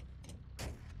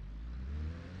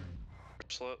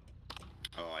 Slot.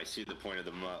 Oh, I see the point of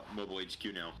the mobile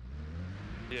HQ now.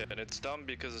 Yeah, and it's dumb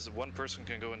because one person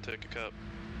can go and take a cup.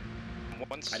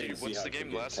 Once the the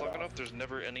game lasts long enough, there's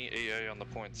never any AA on the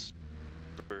points.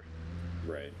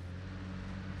 Right.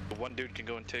 But one dude can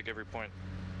go and take every point.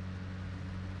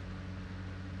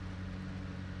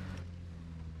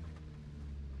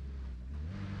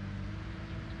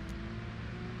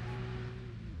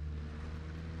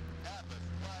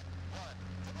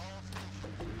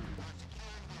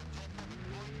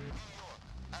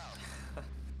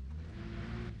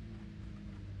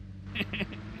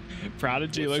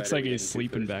 Prodigy What looks side are like we he's heading to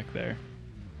sleeping first? back there.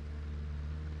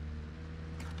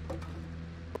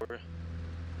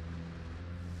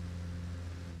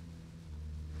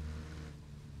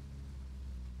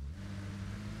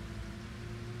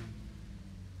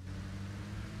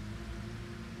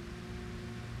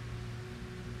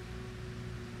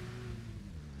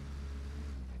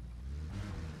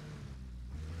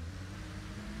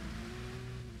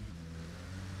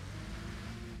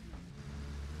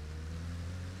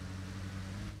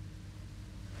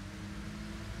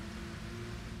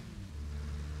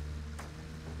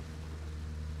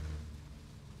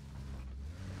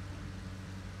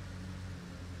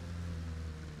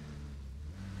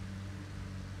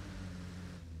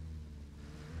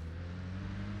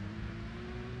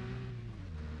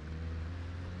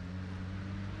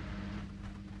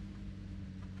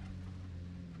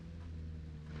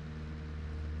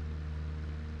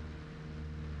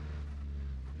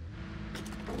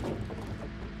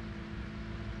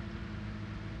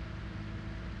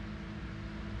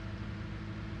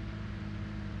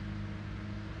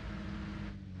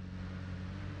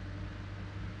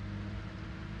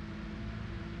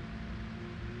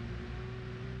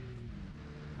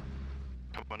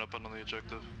 Coming up on the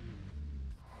objective.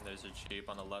 There's a Jeep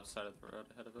on the left side of the road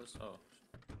ahead of us. Oh.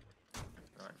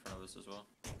 Right in front of us as well.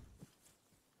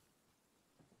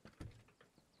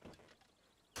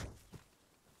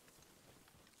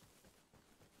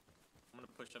 I'm gonna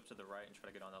push up to the right and try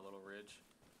to get on that little ridge.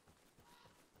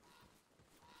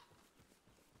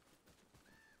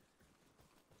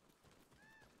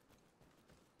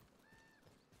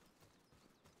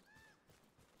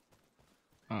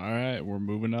 All right, we're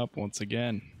moving up once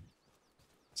again.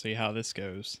 See how this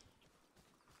goes.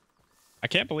 I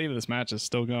can't believe this match is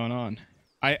still going on.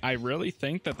 I really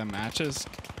think that the matches...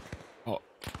 Oh.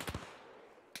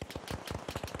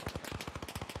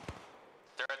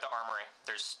 They're at the armory.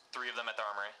 There's 3 of them at the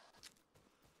armory.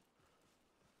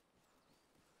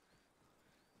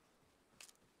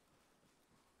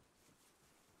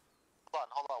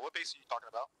 Hold on. What base are you talking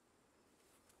about?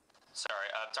 Sorry,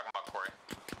 I'm talking about Corey.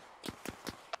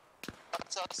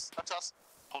 That's us. That's us.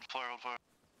 Hold fire, hold fire.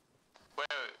 Wait,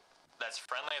 that's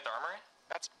friendly at the armory?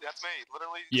 That's me.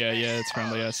 Literally. Yeah, it's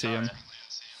friendly. I see him.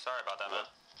 Sorry about that, man.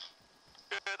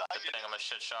 Good. I think I'm a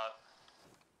shit shot.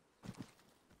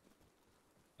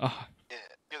 Oh. Yeah,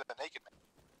 you're the naked man.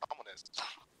 Communist.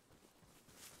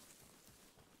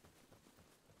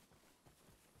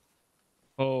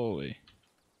 Holy.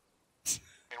 Hey,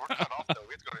 we're cut off though.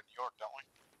 We have to go to New York, don't we?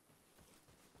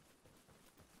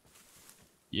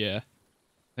 Yeah, I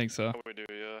think so. We do,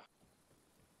 yeah.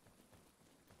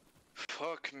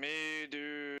 Fuck me,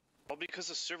 dude. All because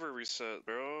the server reset,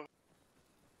 bro.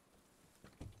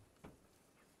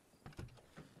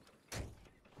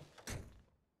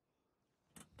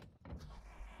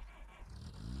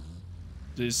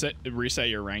 Does it reset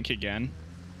your rank again?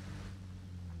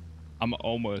 I'm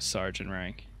almost sergeant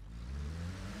rank.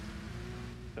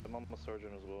 I'm almost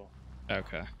sergeant as well.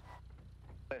 Okay.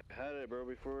 I had it, bro,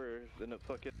 before, then it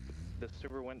fucking, the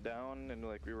server went down, and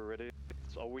like we were ready.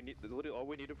 It's all we need. Literally, all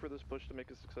we needed for this push to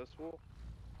make it successful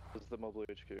was the mobile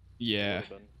HQ. Yeah.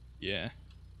 Yeah.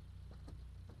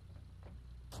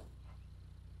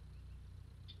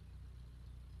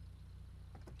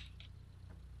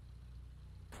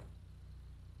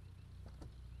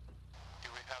 Do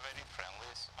we have any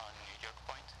friendlies on New York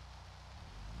Point?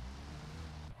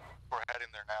 We're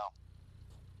heading there now.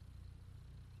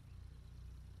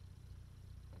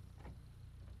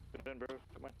 Get in, bro.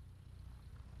 Come on.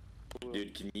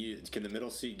 Dude, can the middle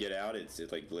seat get out? It's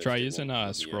like glitched. Try using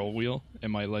a scroll wheel. It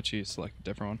might let you select a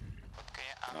different one.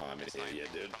 Oh, I'm an idiot,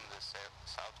 dude. From the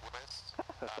southwest,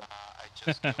 I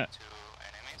just killed 2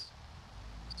 enemies.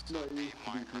 So they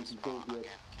might respawn again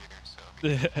here, so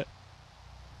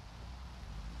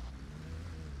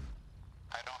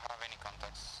I don't have any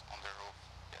contacts on the roof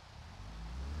yet.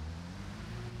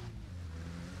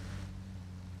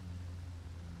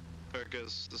 Alright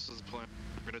guys, this is the plan.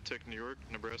 We're gonna take New York,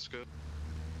 Nebraska.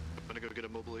 I'm gonna go get a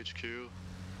mobile HQ.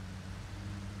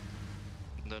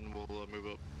 And then we'll move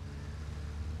up.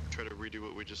 Try to redo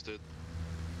what we just did.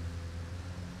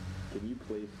 Can you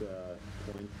place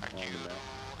points on the map?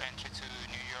 Entry to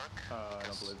New York? I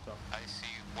don't believe so. I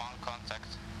see 1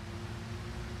 contact.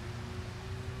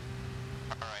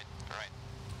 Alright.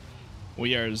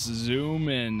 We are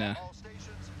zooming.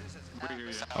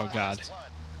 Oh god.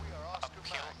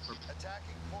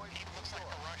 Attacking point looks like a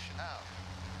Russian. Out.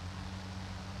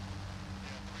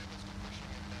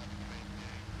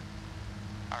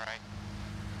 Alright.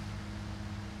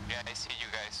 Yeah, I see you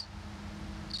guys.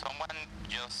 Someone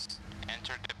just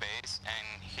entered the base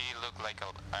and he looked like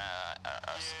a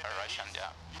Russian,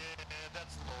 yeah. Yeah,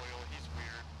 that's loyal. He's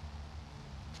weird.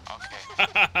 Okay.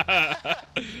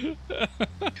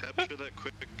 Capture that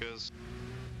quick, guys.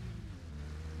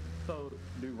 So,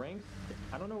 do ranks?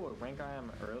 I don't know what rank I am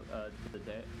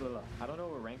today. I don't know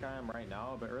what rank I am right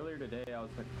now, but earlier today I was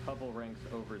a couple ranks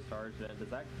over sergeant. Does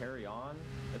that carry on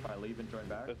if I leave and join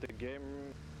back? If the game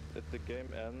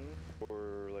ends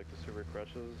or like the server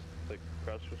crashes, like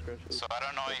crashes. So I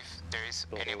don't know if there is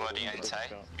anybody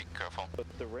inside. Be careful. But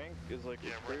the rank is like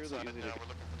fairly easy to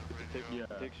get.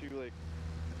 It takes you like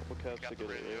a couple caps to get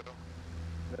it. Right?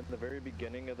 And at the very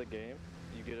beginning of the game,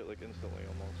 you get it like instantly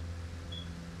almost.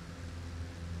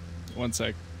 One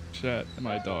sec. Chat.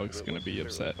 My dog's gonna be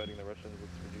upset. Fighting the Russians,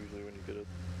 it's usually when you get it.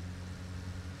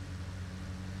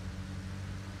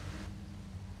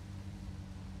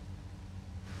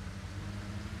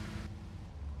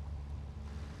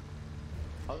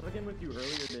 I was looking with you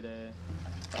earlier today.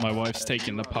 My wife's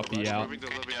taking the puppy out.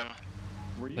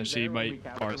 Were you And she there when we might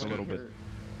captured bark a little bit.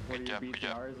 Where you beat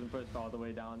ours and pushed all the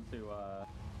way down to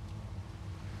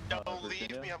Don't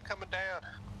leave me, I'm coming down.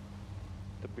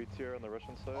 The BTR on the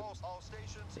Russian side? All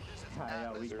stations, this is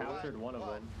yeah, we captured one of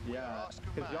them. Yeah,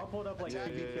 because y'all pulled up like 2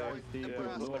 BTRs deep. Yeah, We it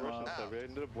was blew the them Russian up. side. We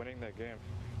ended up winning that game.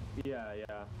 Yeah.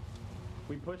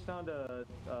 We pushed down to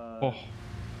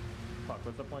fuck,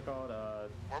 what's the point called? Where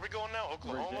are we going now?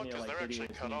 Oklahoma? Virginia, Because like they're actually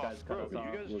idiots, cut and you off. guys cut us off.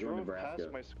 You guys drove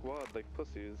past my squad like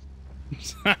pussies.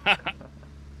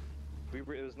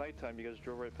 It was nighttime, you guys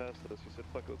drove right past us. You said,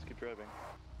 fuck it, let's keep driving.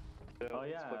 Oh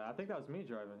yeah, I think that was me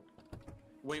driving.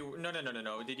 Wait, no.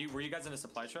 Were you guys in a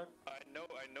supply truck? I know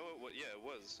it was, yeah, it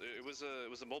was. It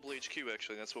was a mobile HQ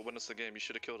actually, that's what won us the game. You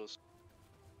should have killed us.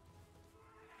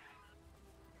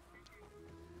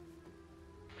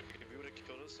 If you would have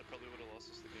killed us, I probably would have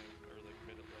lost us the game, or like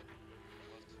made it less.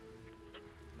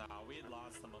 Nah, we had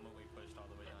lost the moment we pushed all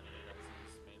the way down to you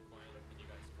guys' main point, and you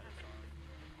guys cut us off.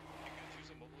 You guys use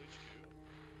a mobile HQ?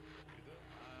 Do that?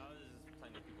 I was just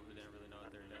playing with people who didn't really know what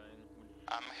they were doing.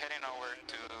 I'm heading over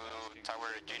to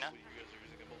Tower Regina. You guys are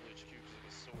using a mobile HQ because it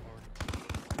was so hard.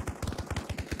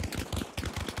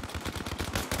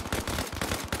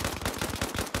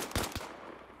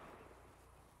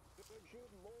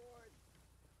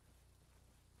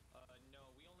 No,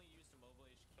 we only used a mobile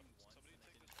HQ once. Somebody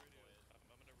take this radio.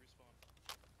 I'm gonna respawn.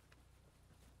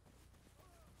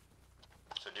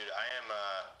 So dude,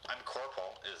 I'm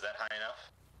corporal. Is that high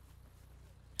enough?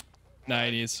 Nah,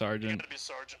 he needs sergeant. Gonna be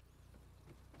sergeant.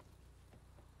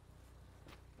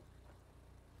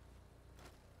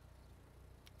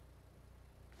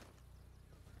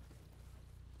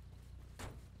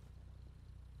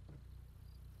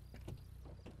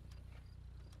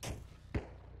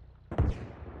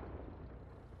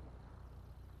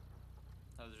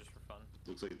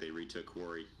 Looks like they retook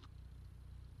Quarry.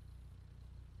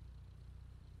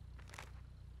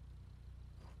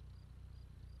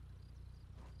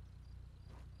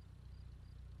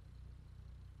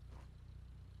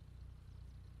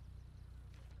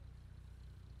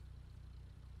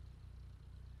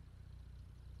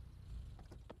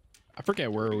 I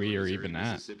forget where we are even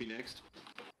at. Mississippi next.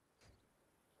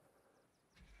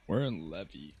 We're in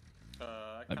Levy.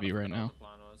 Levy right now.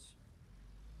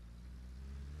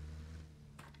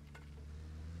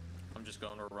 I'm just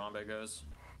going where Rambe goes.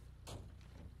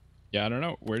 Yeah, I don't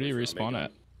know. Where do you respawn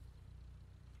at?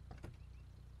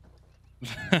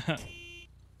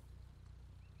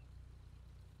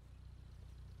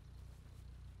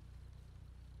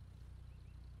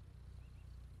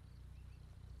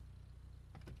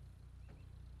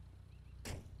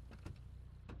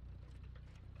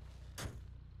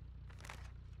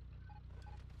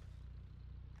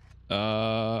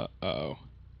 Uh-oh.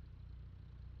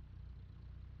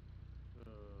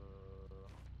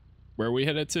 Where are we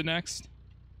headed to next?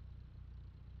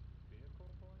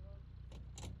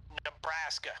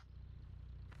 Nebraska.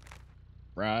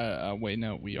 Right. Wait,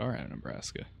 no, we are at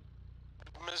Nebraska.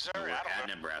 Missouri. We're I don't at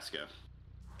know. Nebraska.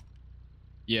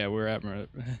 Yeah, we're at,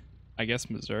 I guess,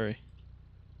 Missouri.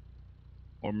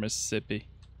 Or Mississippi.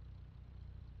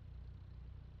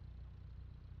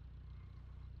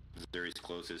 Missouri's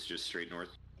closest, just straight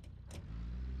north.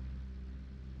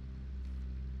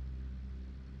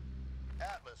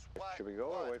 Atlas, Should we go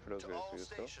or wait for those to guys all to just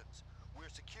go? stations. We're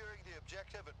securing the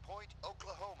objective at Point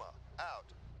Oklahoma. Out.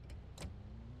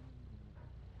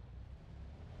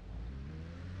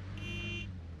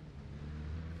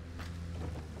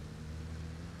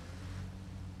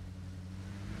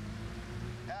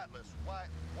 Atlas, White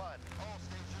 1. All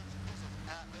stations, this is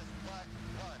Atlas, White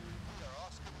 1. We are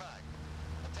Oscar Mike.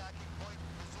 Attacking Point,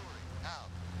 Missouri.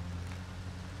 Out.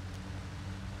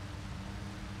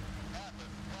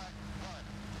 Atlas, White 1.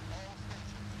 To all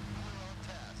stations, we're on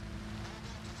task. Moving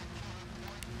to secure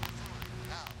Point, Missouri.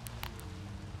 Out.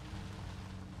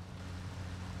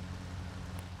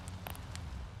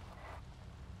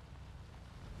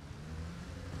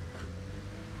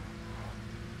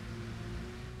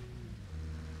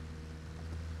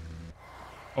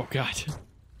 Oh, God.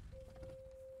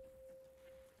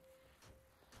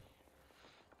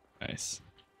 Nice.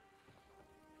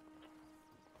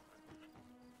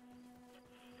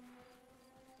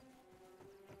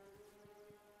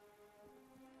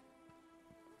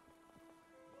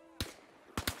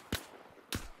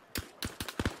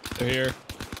 They're here.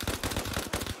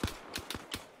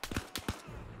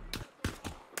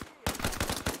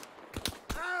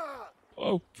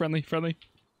 Oh, friendly, friendly.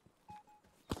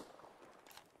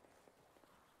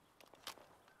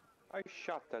 I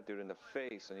shot that dude in the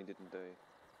face and he didn't die.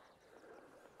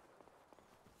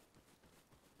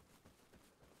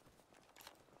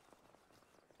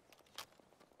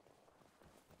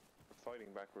 Fighting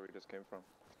back where he just came from.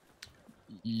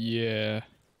 Yeah.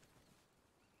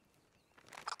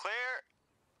 Clear.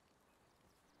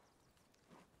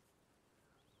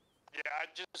 Yeah,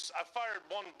 I fired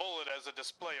one bullet as a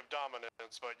display of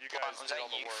dominance, but you guys Was did that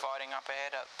all the you work. fighting up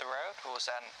ahead at the road, or was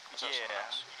that someone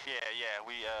else? Yeah.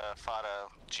 We fought a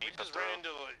We jeep. just ran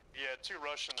into two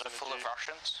Russians Was and it a full of jeep.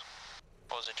 Russians?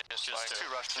 Or was it just like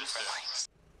two Russians.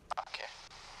 Okay.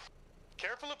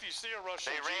 Careful if you see a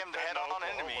Russian They jeep rammed heading head on to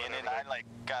into me, Oklahoma and then I like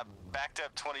got backed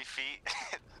up 20 feet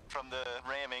from the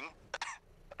ramming,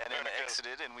 and then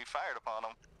exited, and we fired upon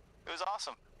them. It was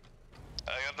awesome.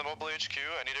 I have the mobile HQ.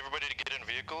 I need everybody to get in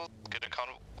vehicle.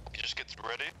 Just get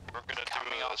ready. We're gonna do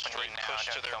a straight push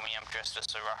to their. Tell me I'm dressed as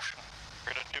a Russian.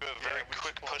 We're gonna do a very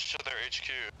quick push to their HQ.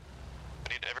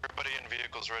 I need everybody in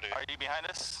vehicles ready. Are you behind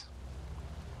us?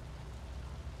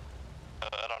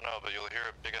 I don't know, but you'll hear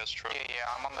a big ass truck. Yeah,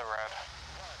 I'm on the road.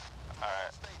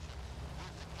 Alright.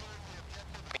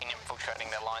 Been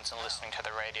infiltrating their lines and listening to the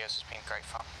radios has been great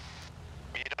fun.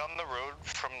 Meet on the road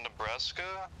from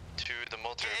Nebraska to the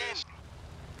military base.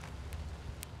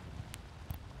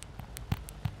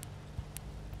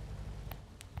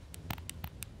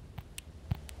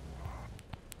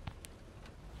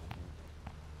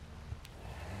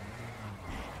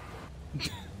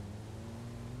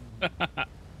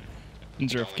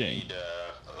 Drift We King. need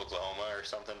Oklahoma or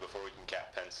something before we can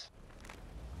cap Pence.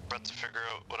 I'm about to figure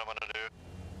out what I'm gonna do.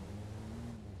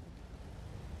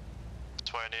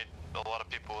 That's why I need a lot of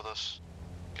people with us.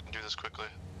 We can do this quickly.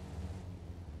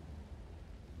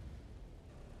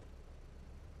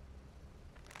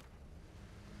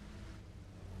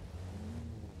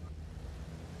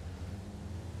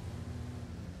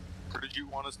 Where did you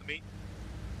want us to meet?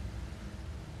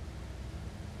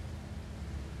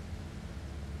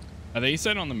 I think he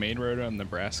said on the main road of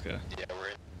Nebraska. Yeah, we're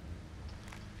in.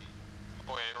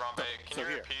 Wait, Rompe, can you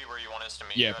repeat where you want us to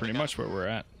meet? Yeah, pretty much where we're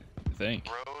at, I think.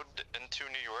 Road into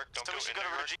New York. Don't So go we should in go to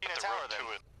New York, Regina the Tower road then. to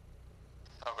it.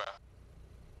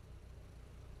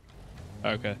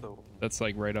 Okay. Okay, that's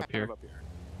like right up here.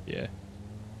 Yeah.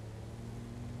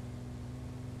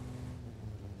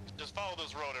 Just follow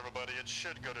this road, everybody. It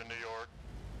should go to New York.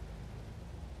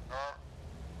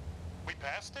 We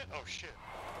passed it? Oh shit.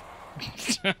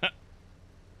 You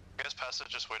guys passed it,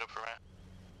 just wait up for me.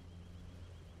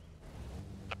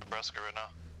 Nebraska right now.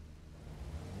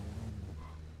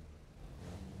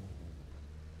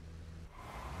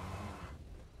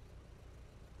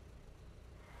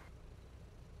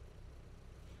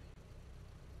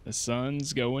 The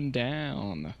sun's going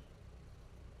down.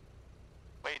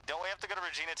 Wait, don't we have to go to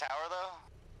Regina Tower though?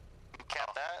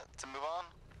 Cap that to move on?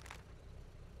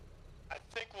 I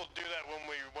think we'll do that when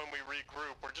we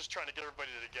regroup. We're just trying to get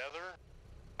everybody together.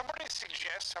 Somebody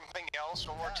suggest something else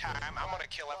one more time. I'm gonna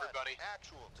kill everybody.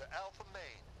 Actual to Alpha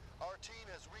Main. Our team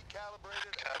has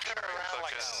recalibrated. They're around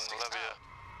like 6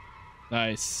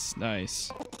 Nice,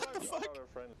 nice. What the fuck?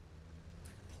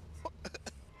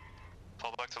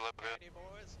 Fall back to Libya.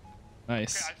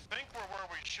 Nice. Okay, I think we're where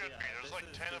we should be. There's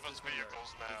like 10 of us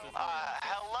vehicles now.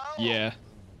 Hello? Yeah.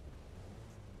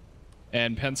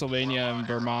 And Pennsylvania and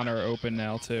Vermont are open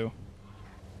now too.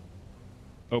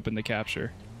 Open to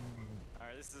capture.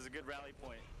 Alright, this is a good rally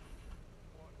point.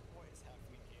 What is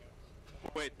happening here?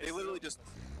 Wait, they literally just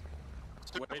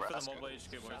took Wait Nebraska. for the mobile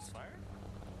HQ, boys.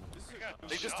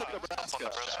 They just took Nebraska.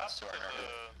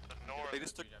 The north. They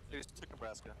just took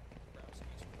Nebraska.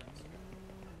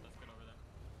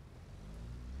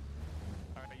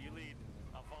 Alright, you lead.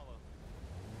 I'll follow.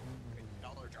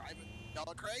 Y'all are driving. Y'all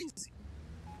are crazy.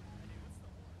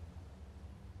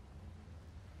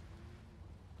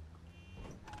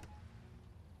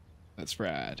 That's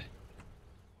rad.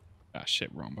 Ah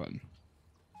shit, wrong button.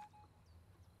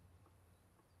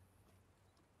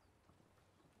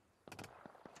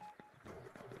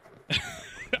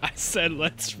 I said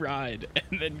let's ride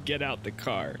and then get out the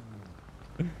car.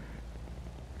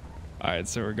 Alright,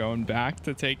 so we're going back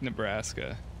to take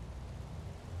Nebraska.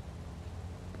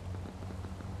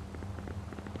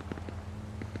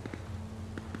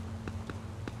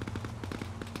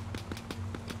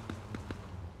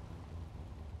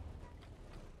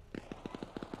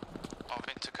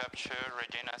 Moving to capture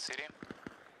Regina City.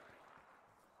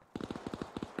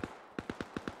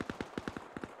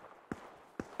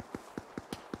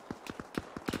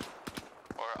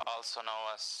 Or also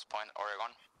known as Point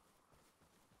Oregon.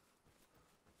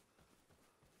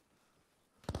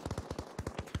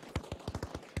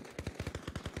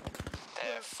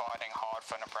 They're fighting hard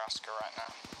for Nebraska right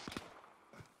now.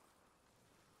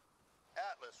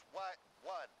 Atlas, White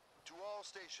 1, to all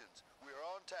stations. We are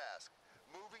on task.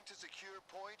 Moving to secure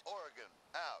Point Oregon.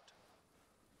 Out.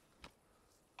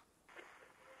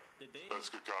 That's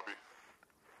good copy.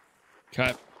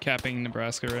 Capping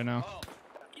Nebraska right now. Oh,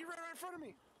 you're right in front of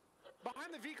me.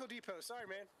 Behind the vehicle depot. Sorry,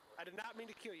 man. I did not mean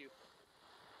to kill you.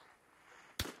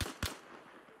 Get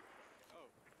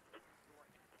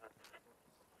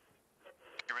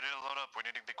ready to load up. We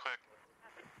need to be quick.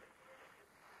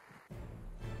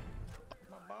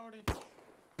 My body.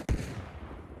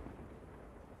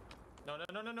 No,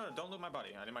 don't loot my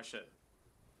body. I need my shit.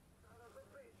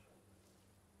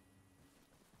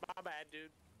 My bad,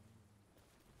 dude.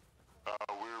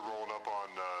 We're rolling up on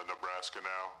Nebraska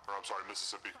now. Or I'm sorry,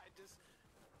 Mississippi. I just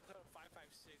put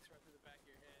 556 right through the back of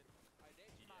your head.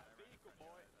 That's my vehicle,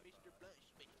 boy. Mr. Blush.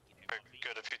 Okay,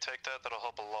 good. If you take that, that'll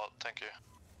help a lot. Thank you.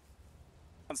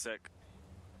 One sec.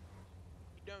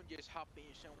 You don't just hop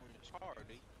in someone's car,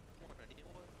 do you? Wanna deal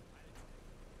with it?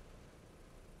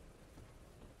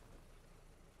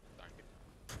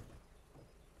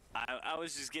 I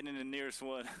was just getting the nearest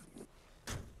one.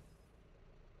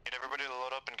 Need everybody to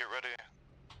load up and get ready.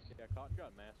 Yeah, Cotton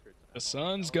got massacred. The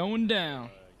sun's going down.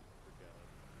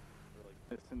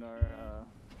 Listen,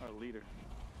 our leader.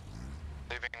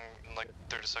 Leaving in like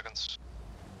 30 seconds.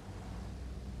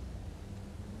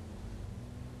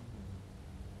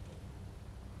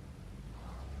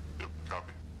 Yep,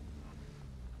 copy.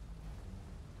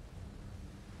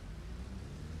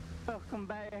 Welcome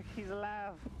back. He's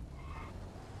alive.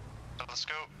 Let's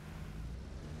go.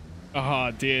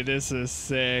 Oh, dude, this is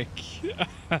sick.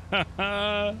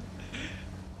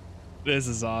 This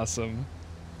is awesome.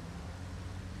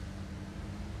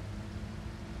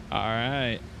 All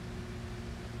right.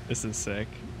 This is sick.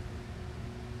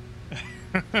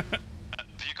 Vehicle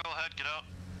ahead, get out.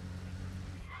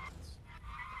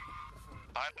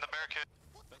 Behind the barricade.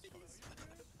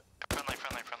 Friendly.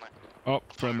 Oh,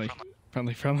 friendly.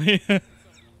 Friendly.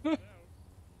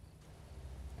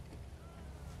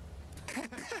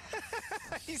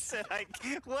 He said,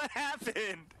 what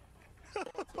happened?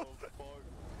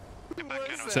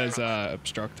 It says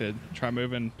obstructed. Try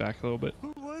moving back a little bit.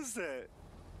 Who was that?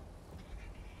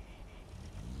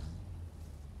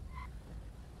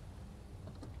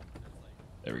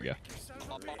 There we go.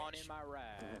 Hop on in my ride.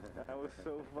 That was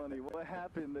so funny. What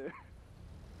happened there?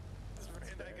 Just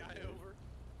ran that guy over.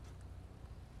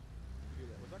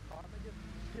 Was that Cotton again?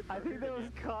 I think that was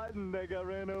Cotton that got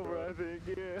ran over, I think,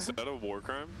 yeah. Is that a war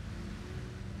crime?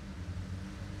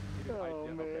 Oh,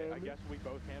 man. Okay, I guess we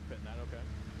both hand fit in that, okay?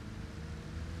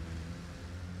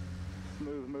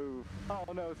 Smooth move.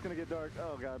 Oh no, it's gonna get dark.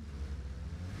 Oh god.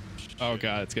 Oh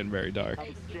god, it's getting very dark.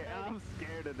 I'm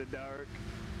scared of the dark.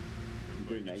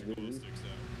 Good night, In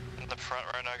the front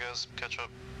right now, guys. Catch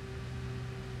up.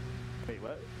 Wait,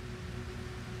 what?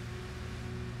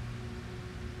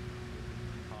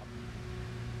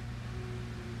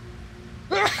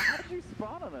 How'd you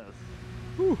spawn on us?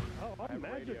 Oh, I'm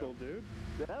magical, dude.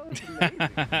 That was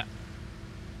amazing.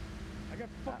 I got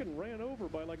fucking ran over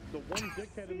by like the one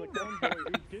dickhead in the convoy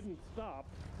who didn't stop.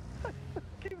 I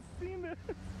fucking seen this.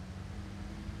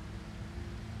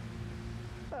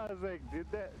 I was like, dude,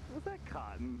 was that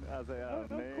Cotton? I was like, oh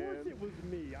man. Of course it was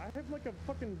me. I have like a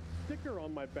fucking sticker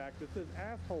on my back that says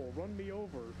 "asshole, run me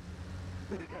over."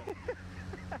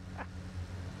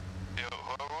 Yo,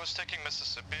 whoever was taking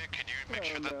Mississippi, can you make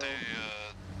sure that they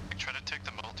try to take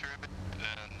the military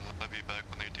and levy back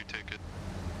when they do take it?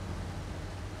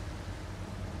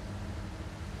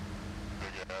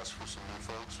 Ask for some new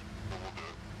folks, and we'll do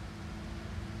it.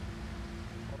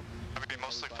 I'd be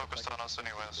mostly focused on us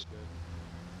anyways.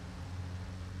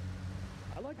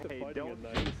 I like the fighting don't at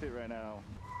night. jinx it right now.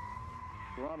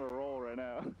 We're on a roll right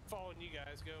now. Following you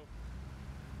guys, go.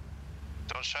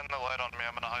 Don't shine the light on me,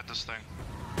 I'm gonna hide this thing.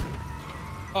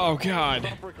 Oh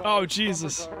god. Oh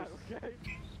Jesus.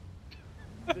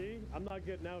 See? I'm not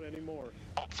getting out anymore.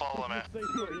 Don't follow me. Stay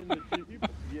in the Jeep.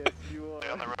 Yes, you are.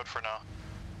 Stay on the road for now.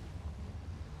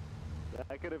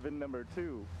 That could have been number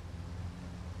 2.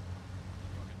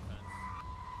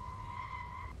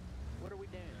 What are we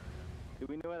doing? Do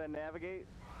we know how to navigate?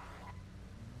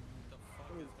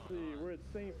 Let's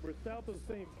see, we're south of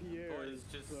St. Pierre,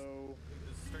 so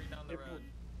straight down the road.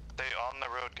 Stay on the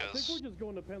road, I guys. think we're just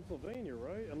going to Pennsylvania,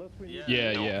 right? Unless we need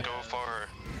Don't go far.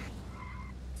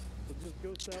 So just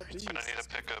go southeast. I'm gonna need a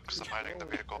pickup because I'm hiding the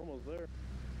vehicle. Almost there.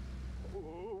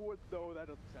 What? No, that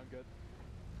doesn't sound good.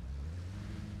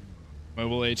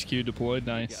 Mobile HQ deployed.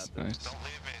 Nice. Nice. Don't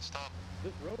leave me, stop.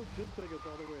 This road should take us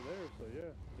all the way there, so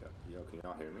yeah. Yo, can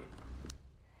y'all hear me?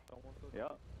 Yeah.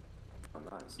 Oh,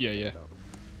 nice. Yeah.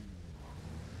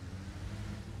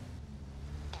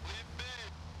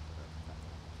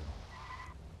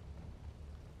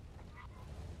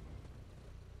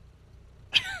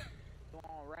 Go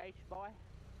on, race, boy.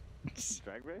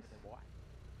 Drag race?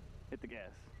 Hit the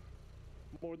gas.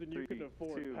 More than you 3, can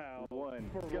afford, 2, pal. 1,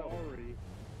 Ferrari.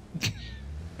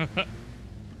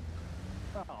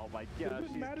 Oh my Does gosh, it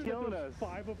she's matter killing that us.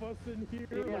 there's 5 of us in here?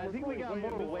 Yeah, I We're think we got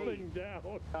probably more weighing weight. this thing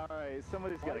down. Alright,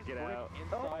 somebody's got to get out.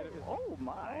 Oh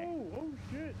my. Oh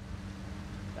shit.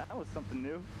 That was something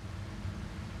new.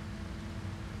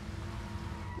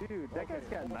 Dude, that guy's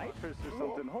got nitrous or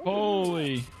something.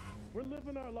 Holy. We're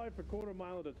living our life a quarter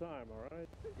mile at a time, alright?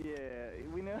 Yeah,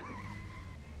 we know.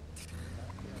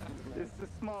 It's the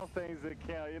small things that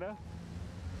count, you know?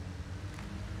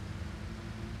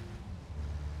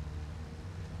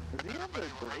 Does he have the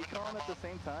brake on at the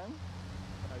same time?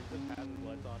 He just has his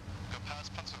lights on. Go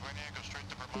past Pennsylvania, go straight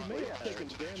to He Vermont. may have taken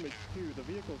damage too. The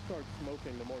vehicle starts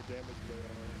smoking the more damage they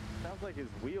are. Sounds like his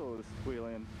wheel is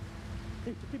squealing.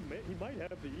 He might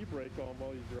have the e-brake on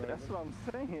while he's driving. That's what I'm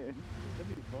saying.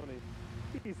 That'd be funny.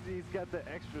 He's got the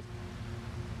extra.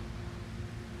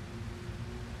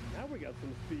 Now we got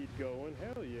some speed going.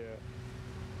 Hell yeah.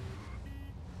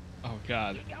 Oh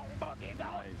god.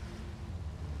 Nice.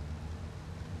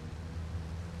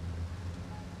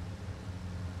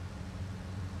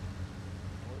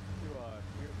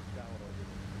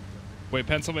 Wait,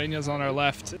 Pennsylvania's on our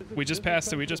left. We just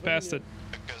passed it. We just passed it.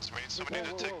 Guys, we need somebody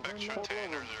to take back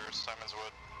Champaign or Simons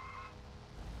Wood.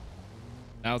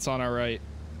 Now it's on our right.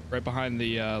 Right behind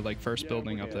the like first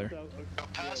building up there. Go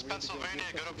past Pennsylvania,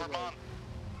 go to Vermont.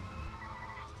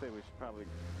 Say we should probably.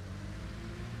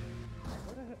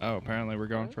 Oh, apparently we're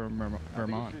going for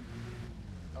Vermont.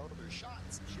 Oh, there's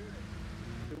shots. Shoot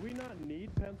it. Do we not need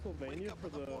Pennsylvania for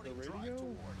the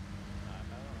radio?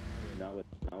 Not with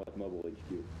mobile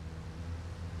HQ.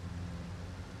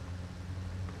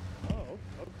 Oh,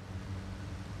 okay.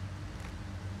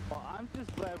 Well, I'm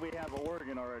just glad we have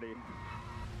Oregon already.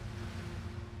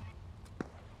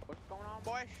 What's going on,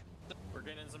 boys? We're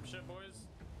getting some shit, boys.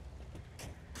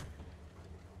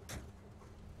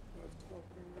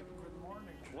 Good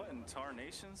morning. What in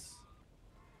tarnations?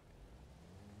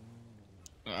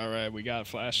 All right, we got a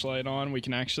flashlight on. We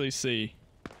can actually see.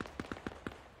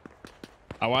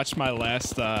 I watched my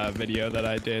last video that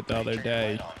I did the other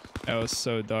day. That was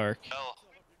so dark.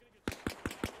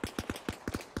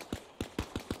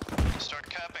 Start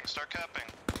capping, start capping.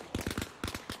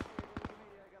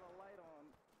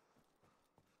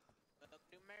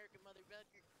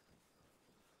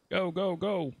 Go, go,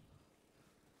 go.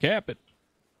 Cap it.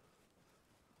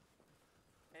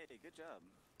 Hey, good job.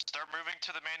 Start moving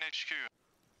to the main HQ.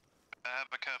 I have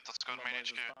a cap, let's go to main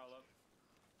HQ.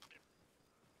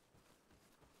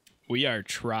 We are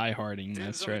try-harding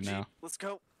this right now. Let's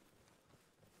go.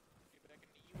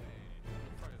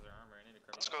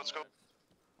 Let's go, let's go.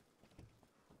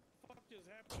 What just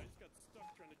happened? I just got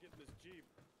stuck trying to get in this Jeep.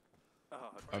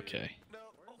 Oh, Okay. No.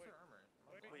 Where's their armor?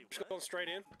 Wait, Just going straight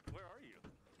in. Where are you?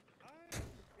 I'm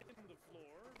in the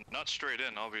floor. Not straight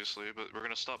in, obviously, but we're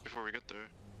gonna stop before we get there.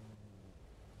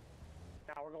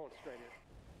 Now we're going straight in.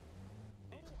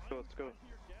 Let's go.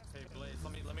 Hey, Blaze,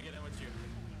 let me get in with you.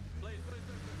 Blaze.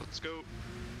 Let's go.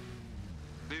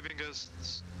 Leaving, guys.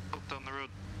 Let's go down the road.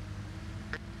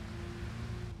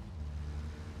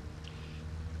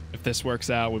 If this works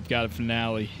out, we've got a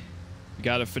finale. We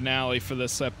got a finale for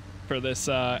this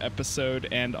episode,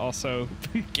 and also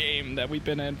game that we've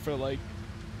been in for like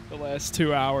the last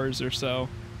 2 hours or so.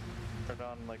 Turn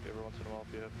on like every once in a while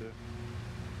if you have to.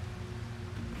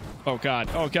 Oh god!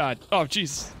 Oh god! Oh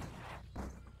jeez!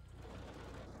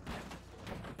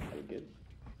 Good.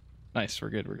 Nice, we're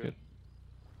good. We're good.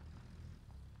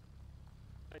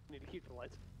 I need to keep the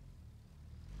lights.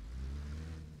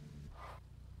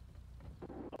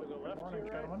 We go left, Morning,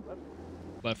 right? gentlemen.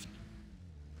 Left.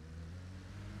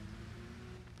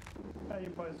 How you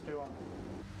boys doing?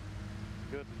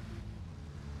 Good.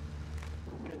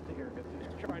 Good to hear. Good to hear.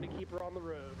 Just trying to keep her on the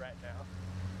road right now.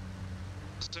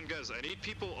 Listen, guys, I need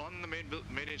people on the main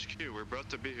HQ. We're about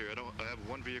to be here. I have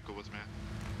one vehicle with me.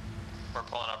 We're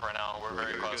pulling up right now. We're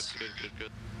very close.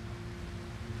 Good.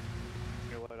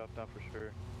 Your light off now for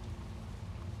sure.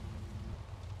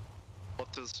 Up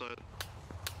to the side.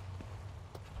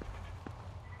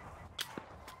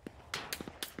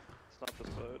 It's not the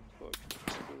side. Fuck.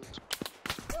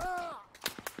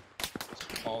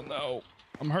 Oh no!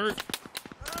 I'm hurt.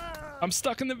 I'm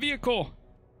stuck in the vehicle.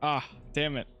 Ah,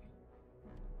 damn it.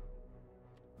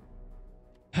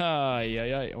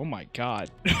 Yeah. Oh my god.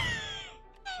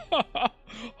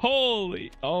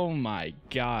 Holy, oh my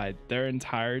god. Their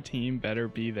entire team better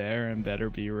be there and better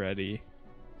be ready.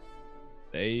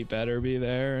 They better be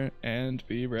there and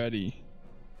be ready.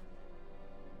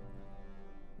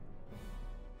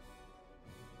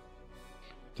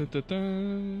 Da, da, da.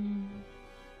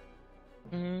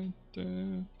 Da, da,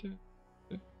 da.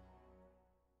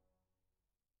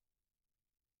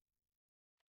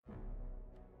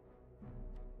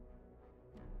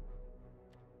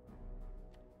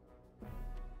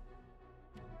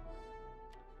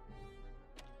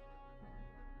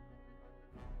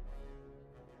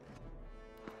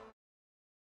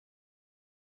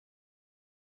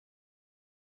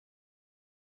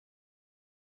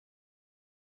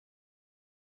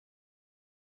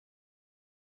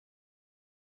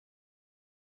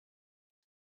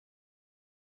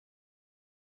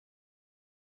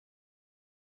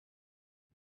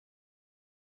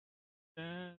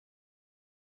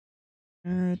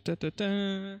 Da, da, da.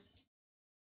 Are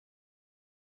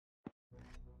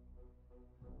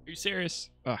you serious?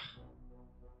 Ugh.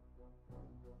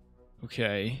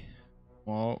 Okay.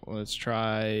 Well, let's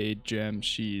try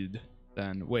Jamshed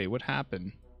then. Wait, what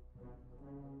happened?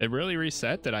 It really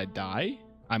reset? Did I die?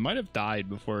 I might have died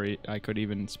before I could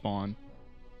even spawn.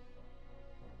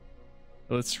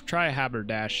 Let's try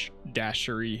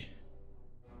Haberdashery.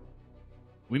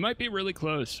 We might be really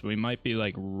close. We might be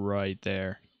like right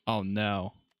there. Oh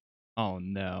no. Oh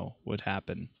no. What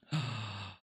happened?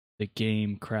 The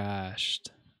game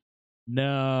crashed.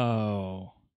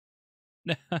 No.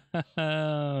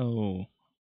 No.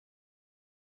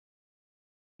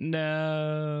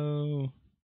 No.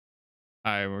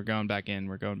 Alright, we're going back in.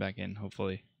 We're going back in,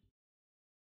 hopefully.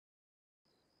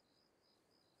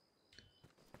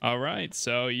 Alright,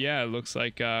 so yeah, it looks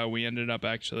like we ended up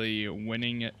actually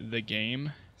winning the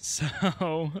game. So,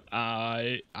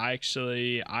 I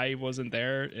wasn't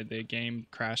there. The game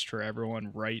crashed for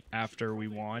everyone right after we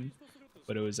won.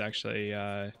 But it was actually,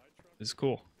 it was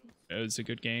cool. It was a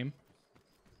good game.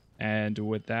 And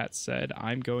with that said,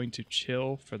 I'm going to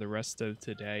chill for the rest of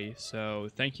today. So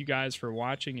thank you guys for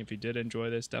watching. If you did enjoy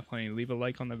this, definitely leave a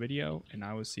like on the video, and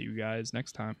I will see you guys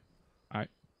next time. All right,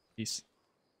 peace.